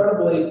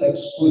incredibly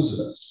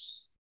exclusivist.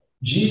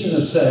 Jesus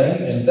is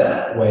saying, in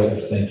that way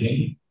of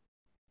thinking,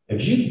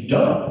 if you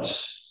don't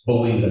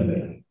believe in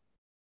me,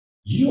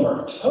 you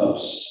are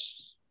toast,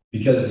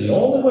 because the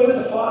only way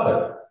to the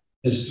Father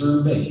is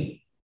through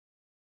me.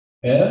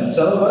 And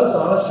some of us,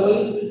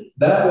 honestly,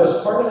 that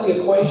was part of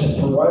the equation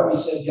for why we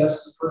said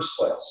yes in the first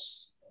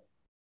place.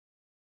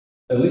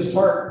 At least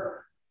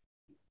part.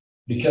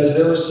 Because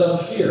there was some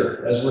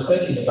fear as we're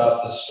thinking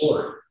about this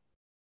story.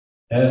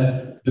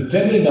 And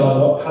depending on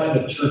what kind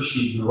of church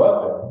you grew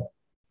up in,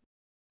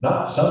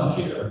 not some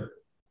fear,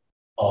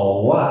 a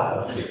lot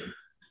of fear.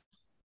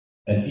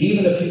 And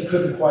even if you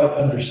couldn't quite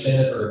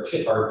understand it or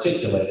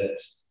articulate it,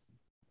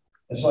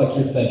 it's like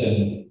you're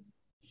thinking,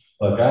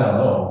 look, I don't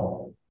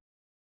know,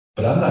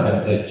 but I'm not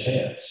going to take a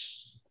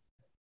chance.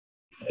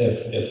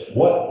 If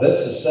what this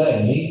is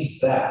saying means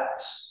that,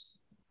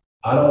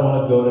 I don't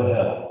want to go to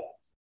hell.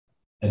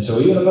 And so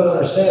even if I don't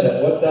understand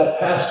it, what that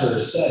pastor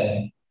is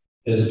saying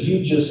is if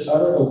you just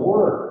utter the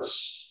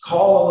words,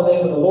 call on the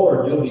name of the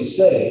Lord, you'll be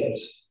saved.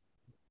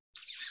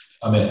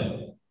 I'm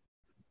in.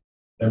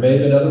 There may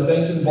have been other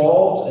things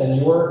involved in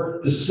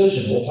your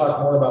decision. We'll talk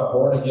more about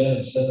born again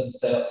and sin and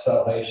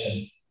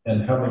salvation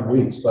in coming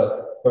weeks.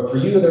 But for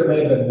you, there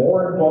may have been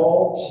more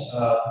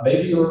involved.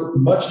 Maybe you're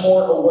much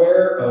more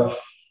aware of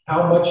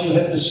how much you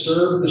had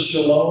disturbed the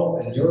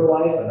shalom in your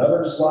life and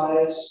others'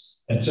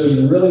 lives. And so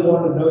you really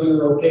wanted to know you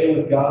were okay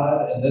with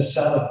God. And this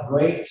sounded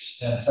great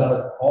and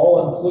sounded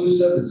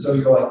all-inclusive. And so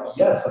you're like,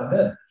 yes, I'm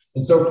in.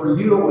 And so for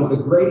you, it was the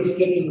greatest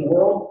gift in the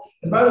world.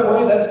 And by the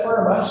way, that's part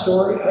of my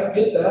story. I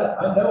get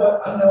that. I know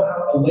it. I know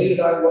how elated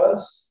I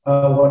was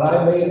when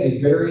I made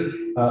a very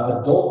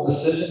adult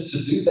decision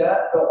to do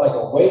that. Felt like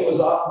a weight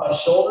was off my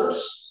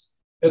shoulders.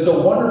 It's a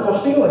wonderful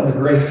feeling, the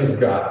grace of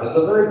God. It's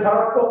a very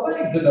powerful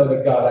thing to know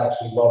that God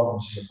actually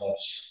welcomes you and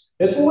loves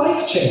you. It's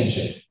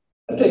life-changing.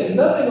 I take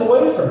nothing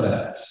away from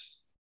that.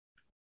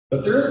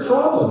 But there is a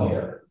problem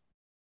here.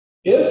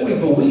 If we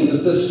believe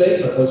that this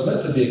statement was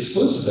meant to be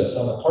exclusivist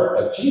on the part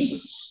of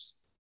Jesus,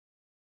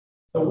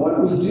 then what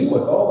do we do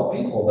with all the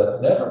people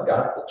that never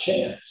got the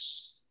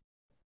chance?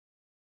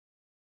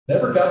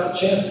 Never got the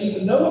chance to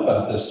even know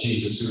about this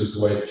Jesus who is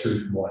the way, the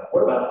truth, and the life.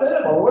 What about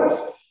them? Or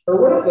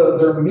what if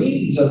their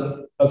means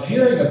of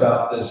hearing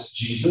about this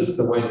Jesus,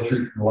 the way, the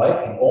truth, and the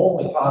life, the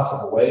only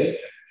possible way to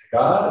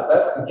God, if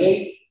that's the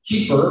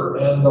gatekeeper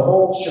and the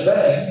whole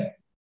shebang,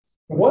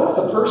 what if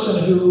the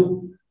person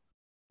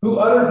who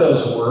uttered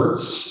those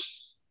words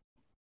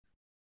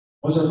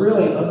was a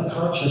really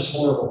unconscious,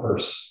 horrible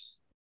person?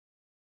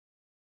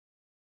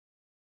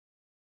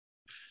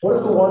 What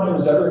if the one who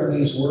was uttering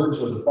these words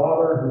was a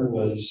father who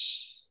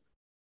was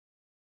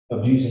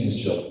abusing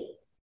his children?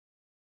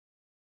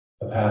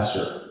 A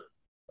pastor,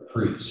 a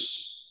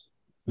priest,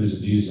 who's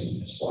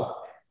abusing his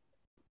flock,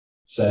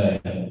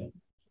 saying,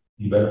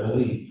 you better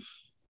believe.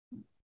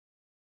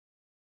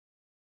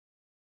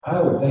 I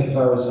would think if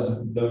I was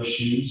in those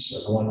shoes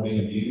of the one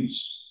being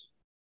abused,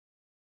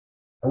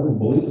 I wouldn't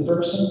believe the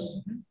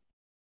person,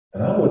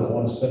 and I wouldn't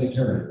want to spend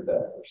eternity with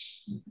that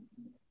person.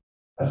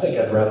 I think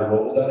I'd rather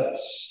roll the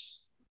dice.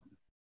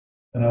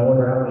 And I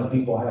wonder how many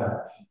people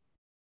have.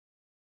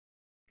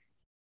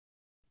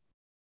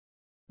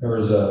 There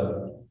was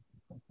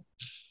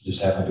just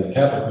happened to be a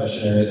Catholic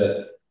missionary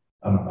that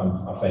I'm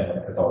a fan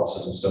of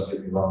Catholicism, so don't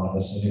get me wrong on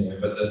this anyway,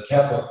 but the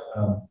Catholic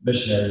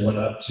missionary went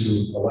up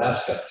to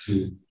Alaska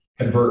to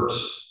convert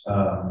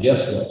the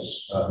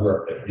Eskimos, who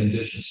are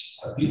indigenous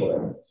people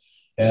there.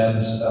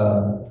 And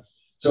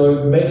so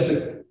it makes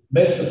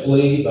the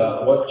plea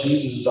about what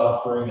Jesus is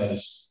offering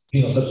as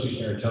penal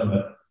substitutionary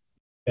atonement.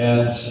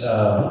 And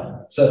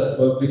said,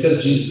 well,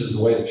 because Jesus is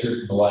the way, the truth,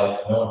 and the life,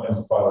 and no one comes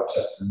to the Father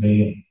except through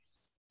me.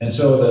 And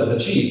so the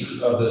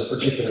chief of this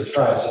particular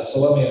tribe said, so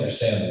let me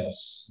understand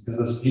this,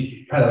 because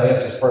he kind of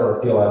answers part of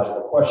the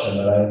theological question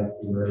that I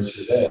raised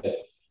today.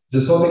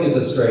 Just let me get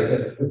this straight.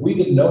 If we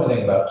didn't know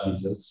anything about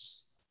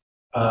Jesus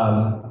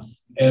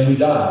and we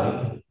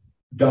died,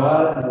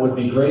 God would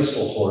be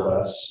graceful toward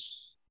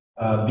us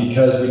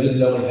because we didn't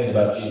know anything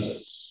about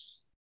Jesus.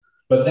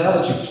 But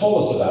now that you've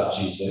told us about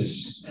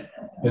Jesus,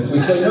 if we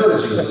say no to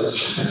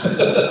Jesus,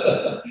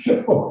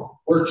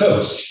 we're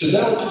toast. Is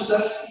that what you're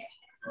saying?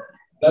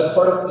 That's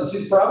part of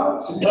the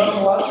problem? See the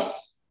problem logic?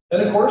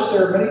 And of course,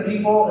 there are many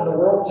people in the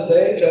world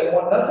today that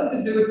want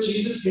nothing to do with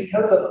Jesus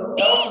because of who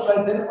else is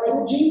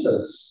identified with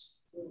Jesus.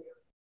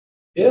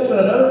 If in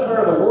another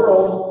part of the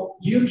world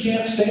you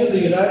can't stand the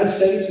United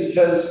States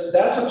because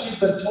that's what you've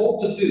been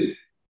told to do,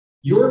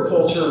 your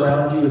culture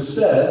around you has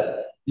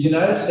said the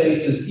United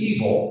States is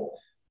evil,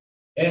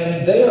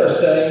 and they are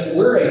saying,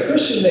 we're a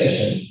Christian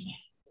nation.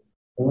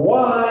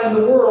 Why in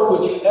the world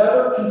would you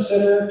ever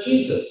consider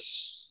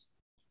Jesus?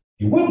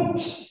 You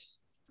wouldn't.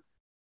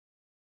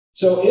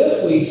 So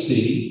if we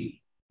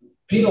see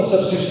penal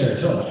substitutionary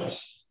atonement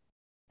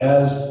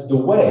as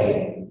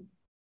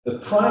the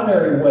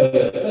primary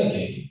way of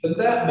thinking, then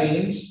that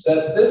means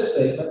that this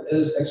statement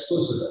is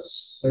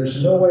exclusivist.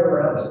 There's no way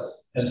around it.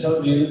 And some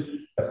of you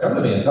have come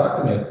to me and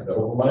talked to me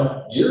over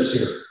my years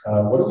here.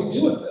 What do we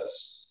do with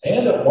this?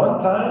 And at one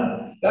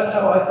time, that's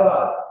how I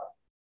thought.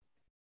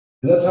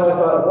 That's how I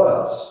thought it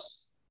was.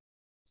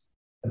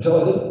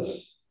 Until I didn't.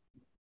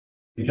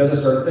 Because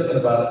I started thinking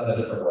about it in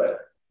a different way.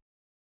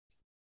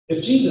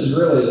 If Jesus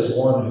really is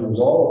one who was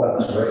all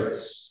about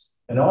grace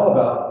and all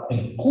about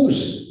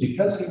inclusion,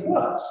 because he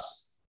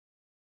was.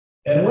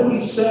 And when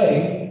he's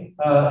saying,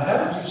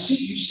 you've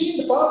seen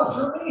the Father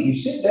through me, you've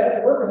seen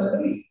Daddy working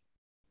in me.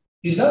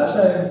 He's not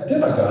saying, did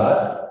my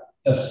God,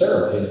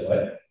 necessarily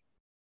anyway.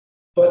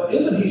 But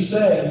isn't he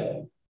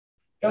saying,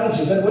 guys,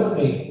 you've been with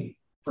me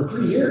for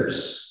 3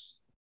 years.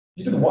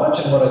 You've been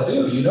watching what I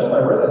do. You know my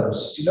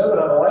rhythms. You know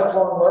that I'm a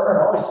lifelong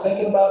learner. I'm always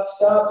thinking about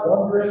stuff,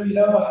 wondering,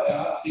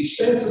 the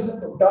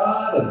expansiveness of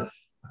God and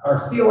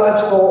our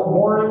theological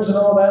moorings and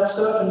all that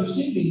stuff. And you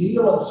see me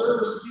kneel and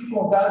service to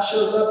people, and God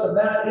shows up and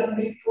that in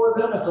me for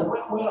them. It's a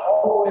win-win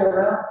all the way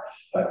around.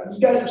 You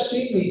guys have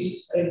seen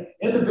me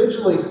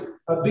individually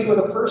be with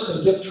a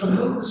person, give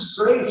tremendous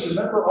grace.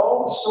 Remember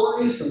all the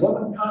stories, the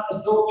woman caught in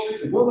adultery,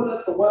 the woman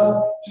at the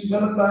well, 2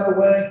 women, by the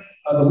way,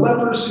 the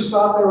lepers who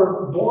thought they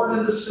were born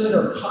into sin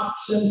or caught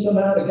sin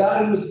somehow, the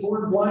guy who was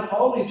born blind.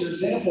 All these are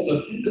examples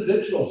of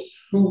individuals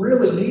who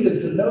really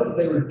needed to know that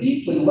they were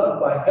deeply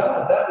loved by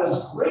God. That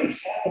was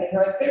grace happening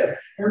right there.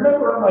 And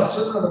remember on my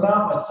Sermon on the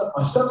Mount,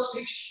 my stump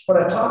speech,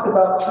 when I talked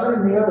about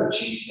turning the other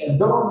cheek and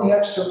going the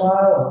extra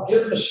mile and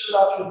giving the shirt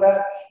off your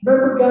back.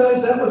 Remember,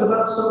 guys, that was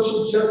about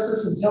social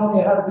justice and telling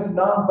you how to do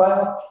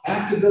nonviolent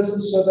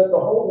activism so that the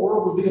whole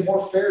world would be a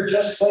more fair,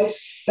 just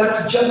place.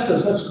 That's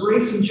justice. That's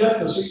grace and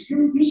justice. So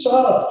you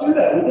saw us do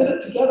that. We did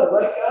it together,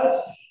 right, guys?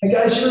 And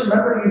guys, you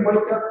remember you'd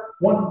wake up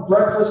one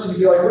breakfast and you'd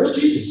be like, where's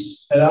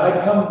Jesus? And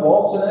I'd come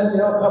waltzing in,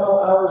 a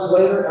couple hours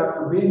later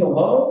after being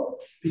alone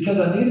because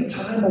I needed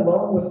time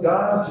alone with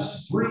God,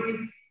 just to breathe,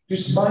 do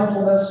some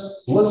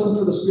mindfulness, listen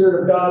for the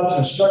Spirit of God to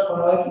instruct my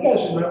life. You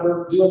guys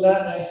remember doing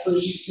that, and I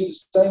encourage you to do the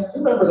same.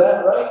 You remember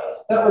that, right?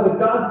 That was a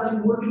God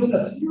thing working in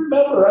us. You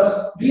remember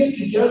us being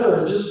together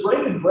and just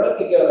breaking bread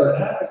together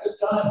and having a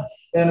good time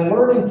and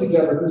learning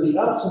together through the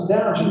ups and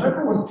downs. You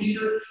remember when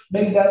Peter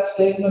made that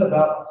statement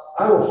about,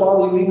 I will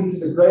follow you even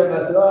to the grave? And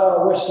I said,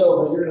 oh, I wish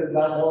so, but you're going to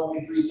deny knowing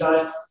me 3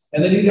 times.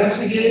 And then he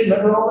actually did.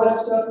 Remember all that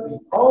stuff?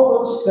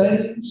 All those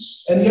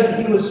things. And yet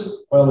he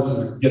was, well, this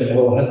is getting a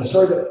little ahead of the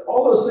story, but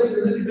all those things,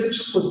 and then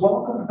eventually was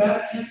welcomed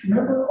back in.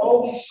 Remember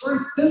all these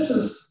stories? This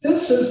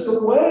is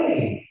the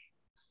way.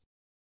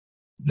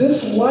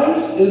 This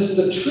life is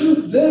the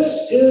truth.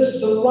 This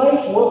is the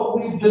life, what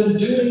we've been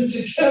doing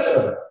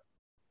together.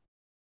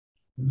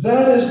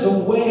 That is the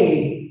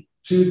way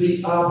to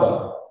the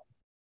Abba.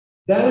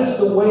 That is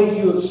the way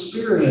you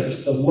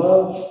experience the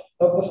love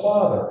of the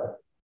Father.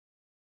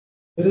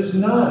 It is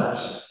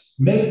not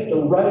make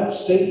the right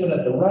statement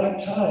at the right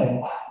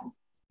time.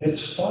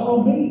 It's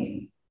follow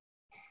me.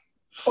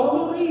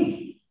 Follow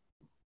me.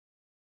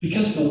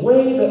 Because the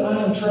way that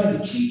I am trying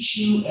to teach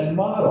you and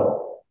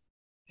model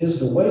is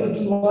the way to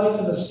do life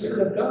in the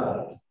Spirit of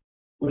God,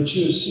 which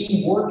you have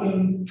seen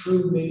working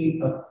through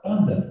me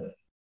abundantly.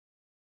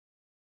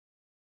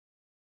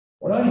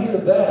 When I hear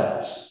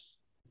that,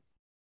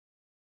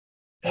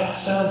 that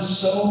sounds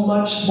so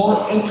much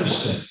more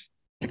interesting,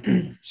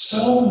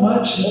 so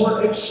much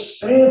more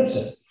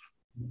expansive,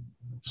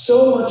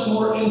 so much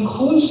more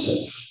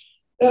inclusive.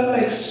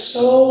 That makes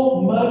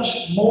so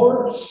much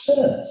more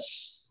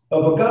sense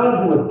of a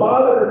God who would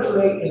bother to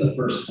create in the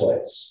first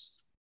place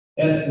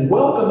and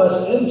welcome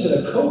us into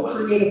the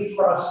co-creative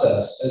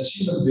process as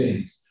human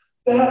beings.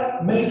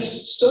 That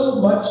makes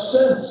so much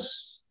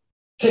sense.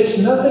 Takes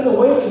nothing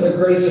away from the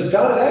grace of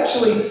God. It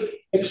actually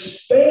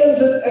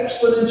expands it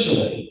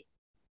exponentially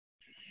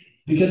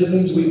because it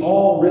means we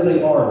all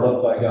really are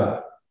loved by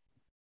God.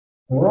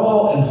 We're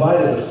all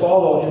invited to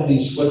follow in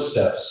these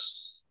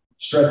footsteps,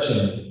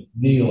 stretching,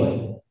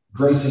 kneeling,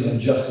 gracing and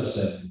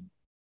justicing,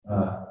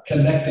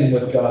 connecting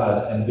with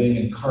God and being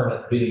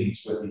incarnate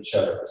beings with each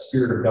other. The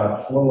Spirit of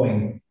God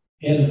flowing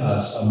in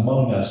us,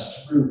 among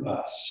us, through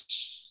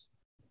us.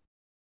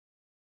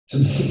 To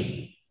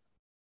me,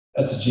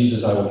 that's a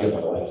Jesus I will give my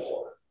life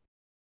for.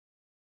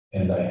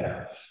 And I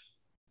have.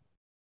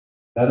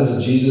 That is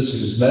a Jesus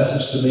whose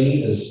message to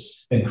me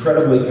is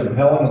incredibly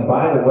compelling. And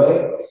by the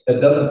way,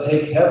 that doesn't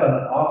take heaven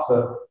off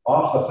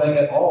the thing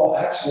at all.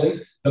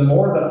 Actually, the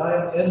more that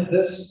I'm in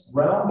this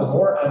realm, the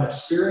more I'm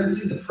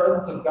experiencing the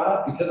presence of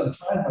God because I'm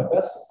trying my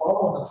best to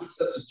follow in the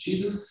footsteps of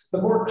Jesus,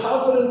 the more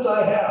confidence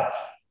I have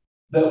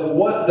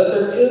that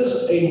there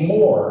is a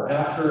more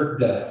after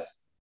death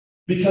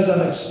because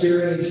I'm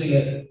experiencing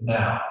it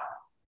now.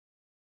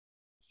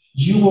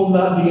 You will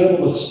not be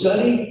able to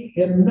study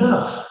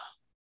enough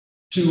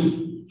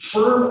to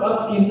firm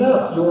up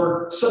enough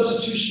your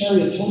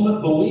substitutionary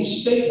atonement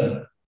belief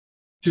statement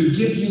to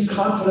give you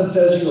confidence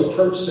as you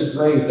approach the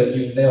grave that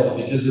you've nailed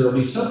it, because there will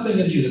be something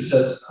in you that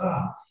says,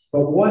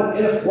 but what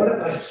if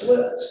I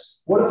slipped?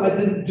 What if I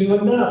didn't do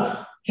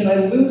enough? Can I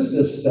lose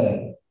this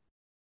thing?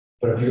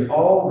 But if you're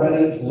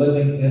already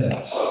living in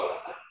it,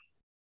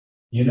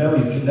 you know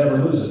you can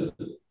never lose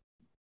it.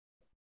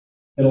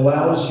 It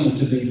allows you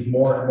to be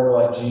more and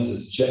more like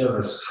Jesus,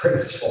 generous,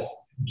 graceful,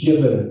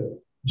 giving,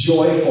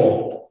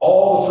 joyful.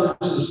 All the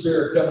fruits of the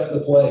Spirit come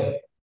into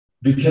play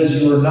because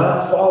you are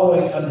not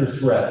following under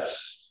threat,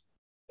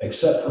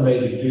 except for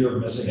maybe fear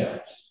of missing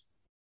out.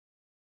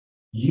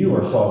 You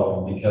are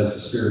following because the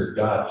Spirit of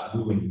God is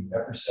moving you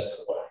every step of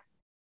the way,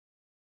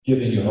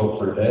 giving you hope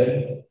for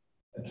today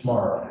and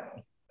tomorrow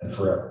and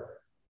forever.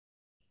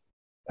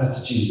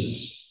 That's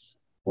Jesus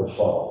worth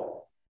following.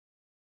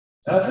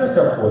 Now, if you're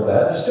comfortable with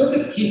that, you still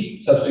get to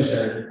keep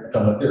substitutionary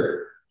atonement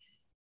theory.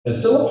 It's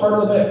still a part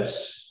of the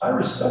mix. I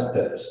respect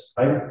it.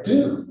 I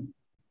do.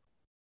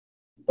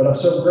 But I'm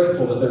so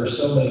grateful that there are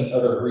so many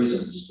other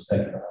reasons to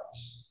think about.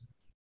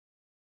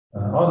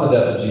 On the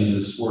death of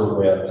Jesus, we're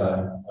way out of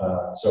time,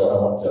 so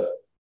I want to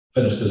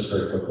finish this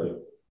very quickly.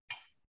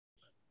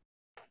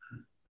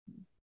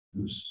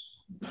 Oops.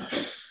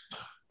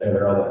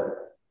 They're all there.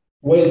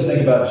 Ways to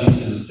think about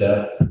Jesus'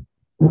 death.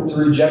 It's a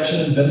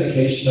rejection and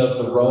vindication of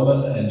the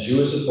Roman and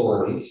Jewish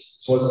authorities.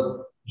 This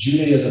wasn't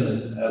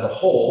Judaism as a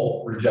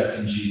whole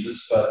rejecting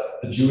Jesus, but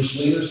the Jewish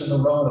leaders and the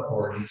Roman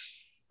authorities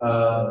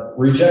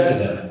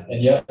rejected him.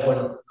 And yet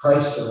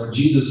when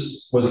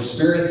Jesus was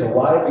experienced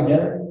alive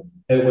again,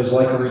 it was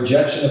like a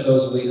rejection of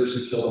those leaders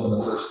who killed him in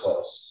the first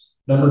place.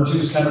 Number 2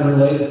 is kind of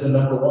related to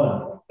number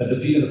 1, the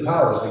defeat of the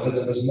powers, because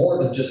it was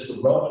more than just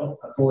the Roman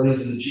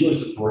authorities and the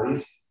Jewish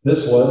authorities.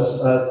 This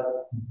was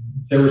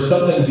there was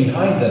something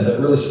behind them that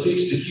really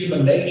speaks to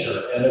human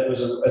nature, and it was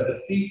a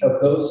defeat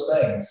of those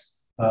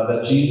things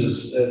that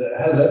Jesus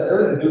has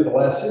everything to do with the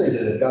last series,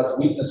 that God's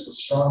weakness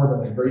was stronger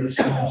than the greatest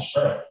human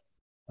strength,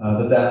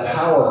 that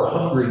power,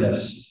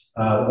 hungriness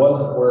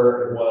wasn't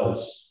where it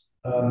was.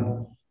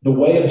 The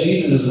way of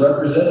Jesus is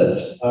represented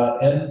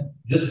in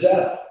his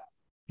death.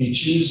 He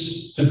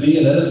chose to be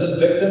an innocent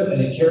victim, and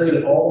he carried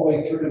it all the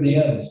way through to the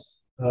end.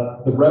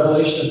 The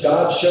revelation of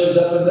God shows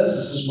up in this.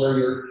 This is where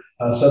your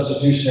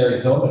substitutionary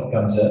atonement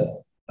comes in.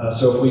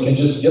 So if we can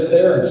just get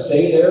there and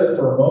stay there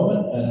for a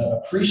moment and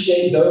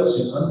appreciate those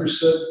who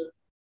understood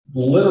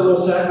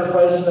literal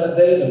sacrifice in that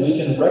day, then we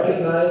can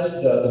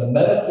recognize the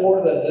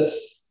metaphor that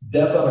this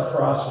death on a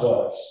cross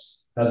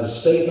was as a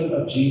statement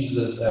of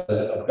Jesus, as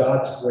of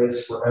God's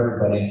grace for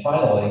everybody. And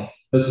finally,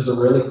 this is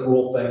a really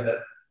cool thing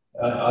that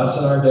us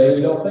in our day,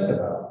 we don't think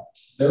about.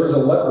 There was a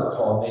leper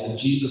colony that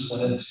Jesus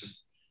went into,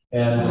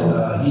 and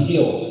he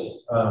healed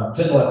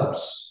 10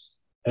 lepers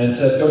and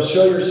said, go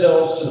show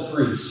yourselves to the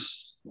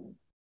priests.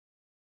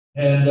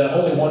 And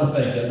only one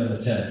thanked him in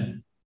the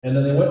 10. And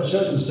then they went and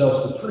showed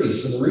themselves to the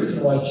priests. And the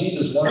reason why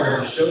Jesus wanted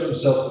them to show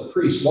themselves to the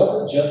priests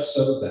wasn't just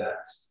so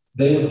that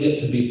they would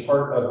get to be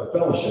part of the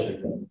fellowship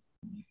again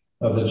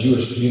of the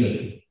Jewish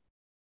community,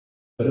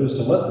 but it was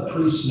to let the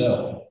priests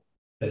know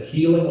that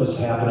healing was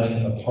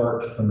happening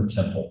apart from the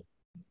temple.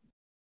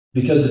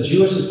 Because the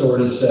Jewish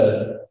authorities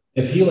said,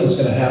 if healing's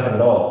going to happen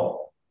at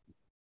all,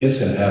 it's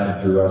going to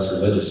happen through us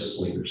religious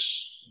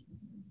leaders.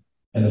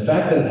 And the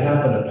fact that it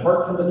happened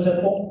apart from the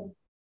temple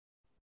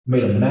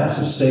made a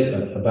massive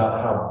statement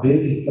about how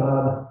big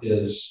God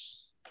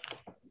is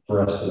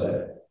for us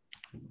today.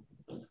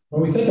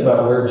 When we think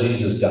about where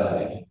Jesus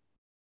died,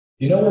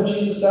 you know where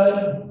Jesus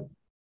died?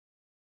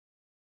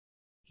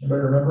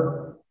 Anybody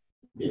remember?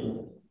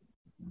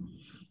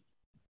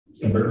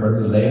 Anybody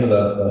remember the name of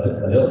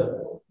the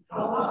hill?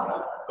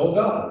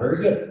 Golgotha.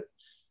 Very good.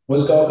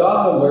 Was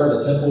Golgotha where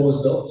the temple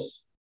was built?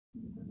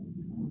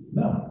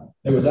 No.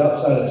 It was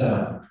outside of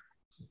town.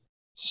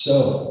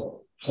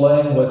 So,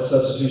 playing with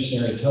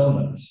substitutionary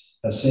atonement,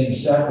 as seeing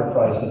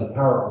sacrifice as a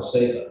powerful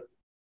statement,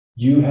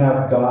 you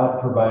have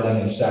God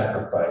providing a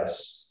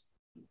sacrifice,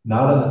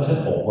 not in the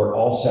temple where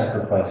all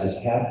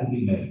sacrifices had to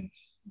be made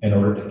in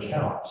order to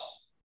count.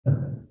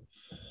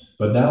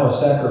 But now a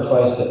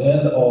sacrifice to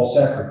end all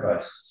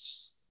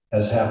sacrifices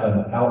has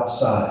happened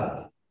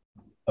outside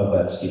of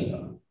that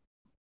schema.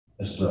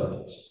 It's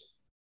brilliant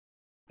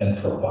and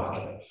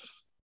provocative.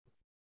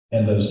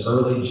 And those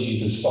early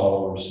Jesus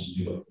followers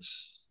knew it,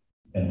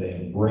 and they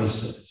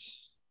embraced it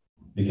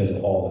because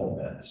of all that it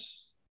meant.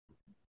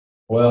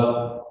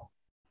 Well,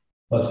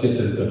 let's get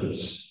to the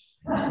cookies.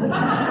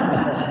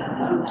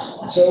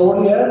 So what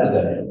do you have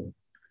today?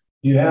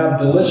 You have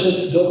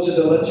delicious dulce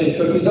de leche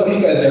cookies. Oh,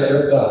 you guys are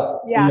ripped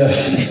up. Yeah.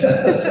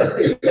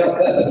 Sorry about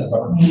that.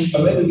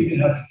 But maybe we can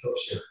have some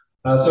folks here.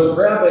 So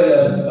grab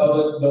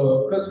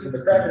the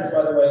crackers,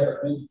 by the way, are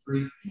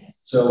gluten-free.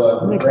 So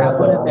Let me grab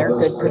one of their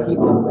good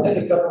cookies.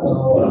 Take a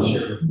couple and I'll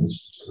share with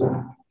this.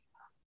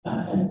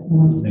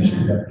 Make sure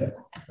you got that.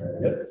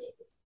 Very good.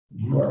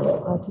 You are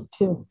welcome. I'll take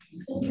two.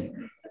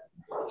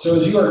 So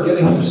as you are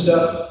getting your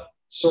stuff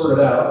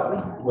sorted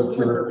out with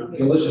your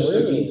delicious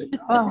cookie.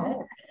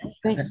 Oh,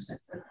 thanks.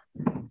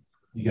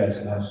 You guys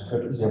can have some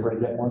cookies. Everybody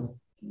get one?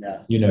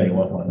 No. You know you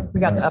want one. We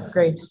got the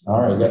upgrade.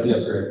 All right, you got the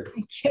upgrade.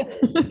 Thank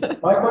you.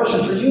 My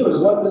question for you is,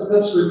 what does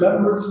this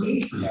remembrance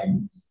mean for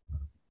you?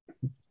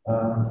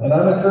 And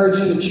I'm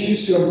encouraging you to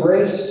choose to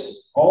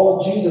embrace all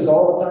of Jesus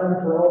all the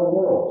time for all the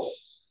world.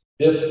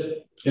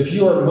 If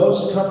you are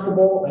most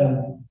comfortable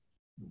and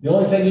the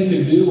only thing you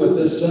can do with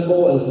this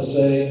symbol is to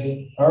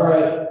say, all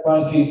right,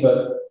 fine, Pete,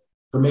 but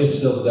for me, it's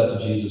still the death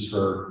of Jesus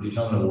for the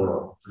atonement of the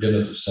world,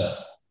 forgiveness of sin.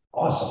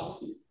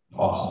 Awesome.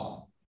 Awesome.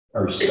 I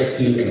respect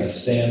you and I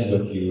stand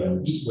with you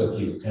and eat with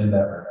you in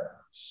that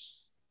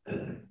remembrance.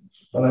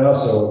 But I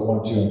also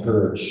want to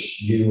encourage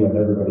you and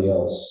everybody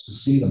else to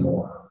see the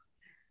more,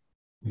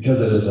 because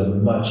it is a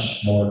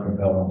much more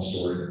compelling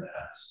story than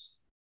that.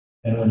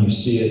 And when you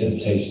see it and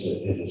taste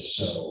it, it is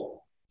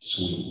so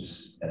sweet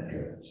and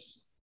good.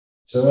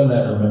 So in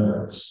that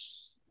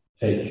remembrance,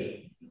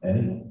 take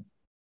any.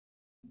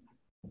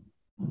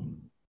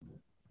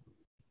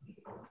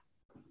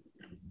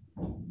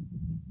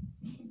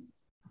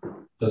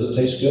 Does it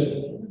taste good?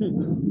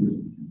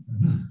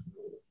 Mm-hmm.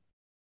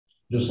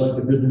 Just like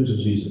the good news of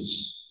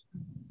Jesus.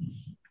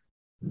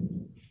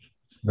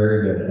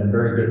 Very good, and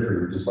very good for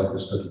you, just like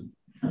this cookie.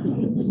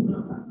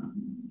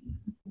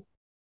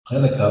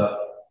 And the cup.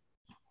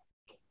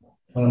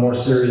 On a more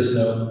serious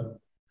note,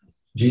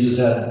 Jesus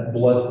had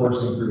blood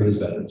coursing through his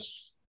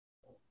veins.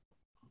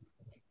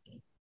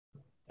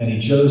 And he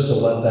chose to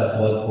let that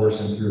blood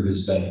coursing through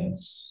his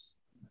veins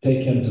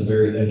take him to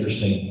very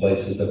interesting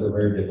places that were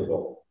very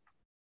difficult.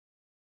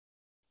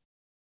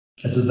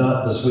 This is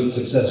not the sweet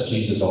success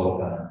Jesus all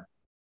the time.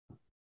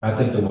 I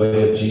think the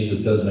way of Jesus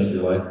does make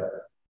your life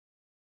better.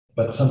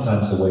 But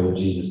sometimes the way of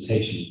Jesus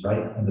takes you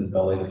right into the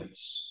belly of the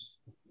beast,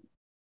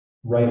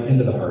 right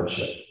into the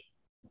hardship,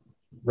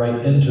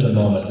 right into the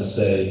moment to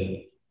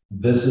say,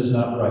 this is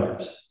not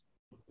right,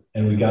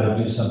 and we got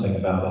to do something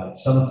about it.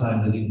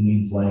 Sometimes it even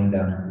means laying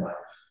down your life.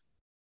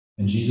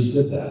 And Jesus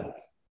did that.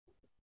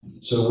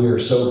 So we are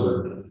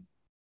sobered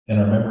in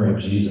our memory of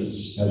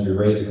Jesus as we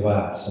raise a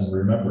glass and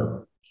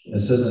remember,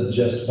 this isn't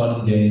just fun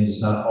and games,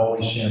 it's not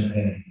always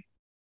champagne,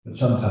 but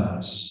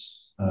sometimes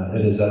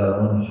it is at our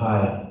own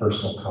high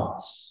personal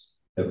cost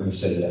that we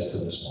say yes to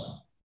this one.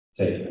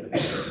 Take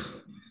it.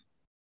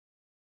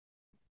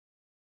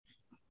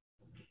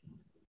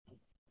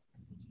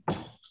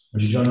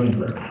 Would you join me in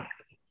prayer?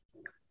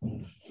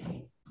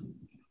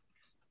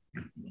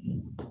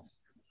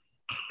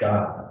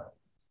 God,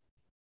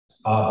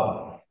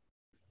 Abba,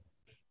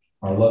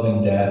 our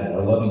loving daddy,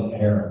 our loving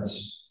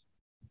parents,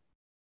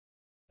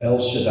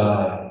 El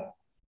Shaddai,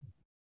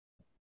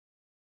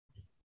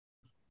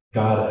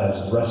 God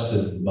as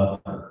breasted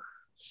mother,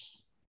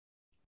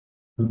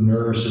 who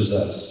nourishes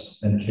us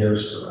and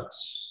cares for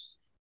us,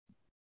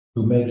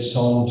 who makes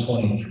Psalm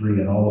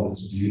 23 and all of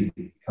its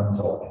beauty come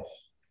to life.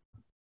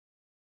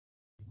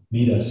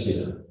 Meet us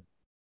here.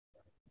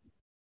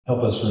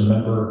 Help us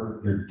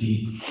remember your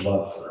deep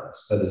love for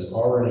us that is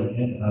already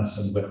in us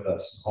and with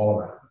us all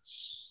around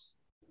us.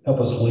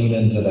 Help us lean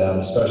into that,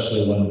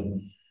 especially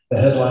when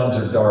the headlines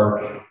are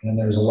dark and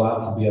there's a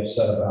lot to be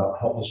upset about.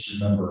 Help us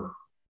remember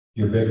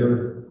you're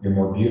bigger, you're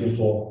more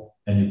beautiful,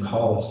 and you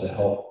call us to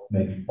help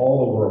make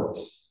all the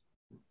world,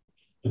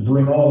 to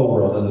bring all the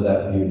world into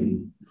that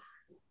beauty.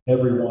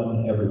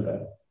 Everyone,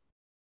 everything.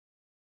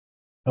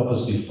 Help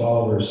us be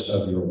followers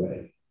of your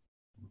way.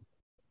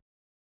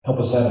 Help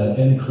us have an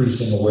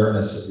increasing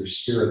awareness of your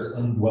Spirit's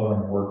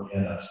indwelling work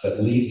in us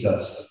that leads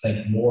us to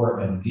think more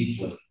and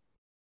deeply.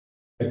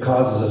 It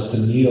causes us to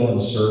kneel in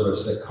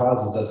service, that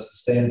causes us to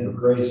stand for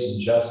grace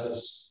and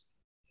justice,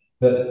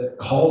 that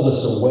calls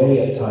us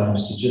away at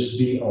times to just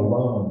be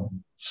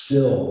alone,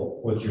 still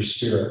with your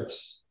Spirit,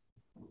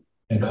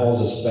 and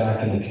calls us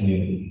back into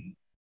community,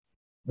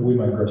 that we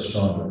might grow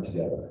stronger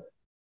together.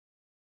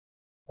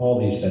 All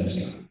these things,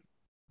 God,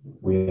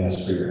 we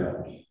ask for your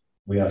help.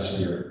 We ask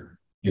for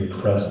your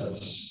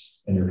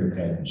presence and your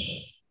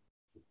companionship.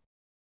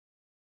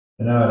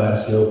 And now I'd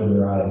ask you to open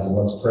your eyes and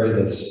let's pray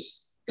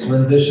this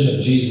rendition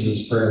of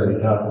Jesus' prayer that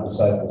he taught the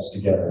disciples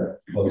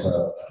together. Close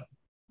our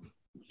eyes.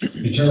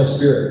 Eternal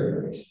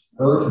Spirit,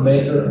 earth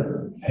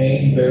maker,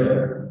 pain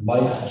bearer,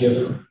 life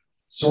giver,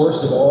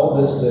 source of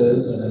all this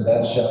is and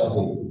that shall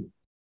be,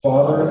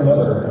 Father and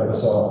Mother of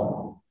us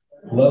all,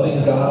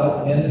 loving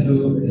God in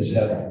whom is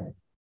heaven.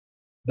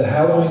 The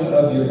hallowing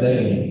of your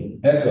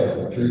name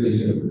echo through the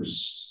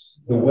universe.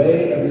 The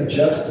way of your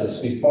justice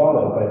be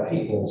followed by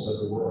peoples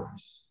of the world.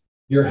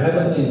 Your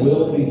heavenly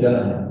will be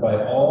done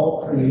by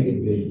all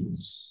created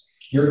beings.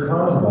 Your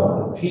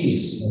commonwealth of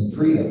peace and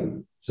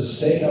freedom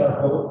sustain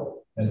our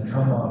hope and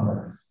come on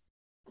earth.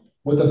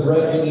 With the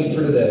bread we need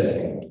for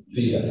today,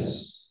 feed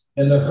us.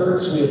 In the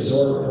hurts we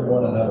absorb from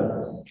one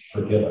another,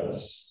 forgive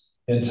us.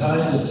 In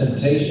times of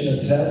temptation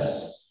and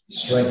test,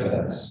 strengthen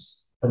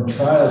us. From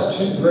trials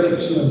too great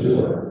to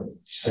endure,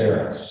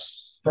 spare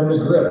us. From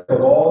the grip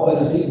of all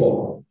that is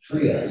evil,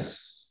 free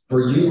us.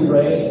 For you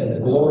reign in the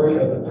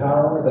glory of the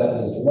power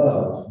that is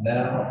love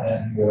now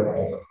and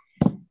forever.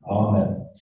 Amen.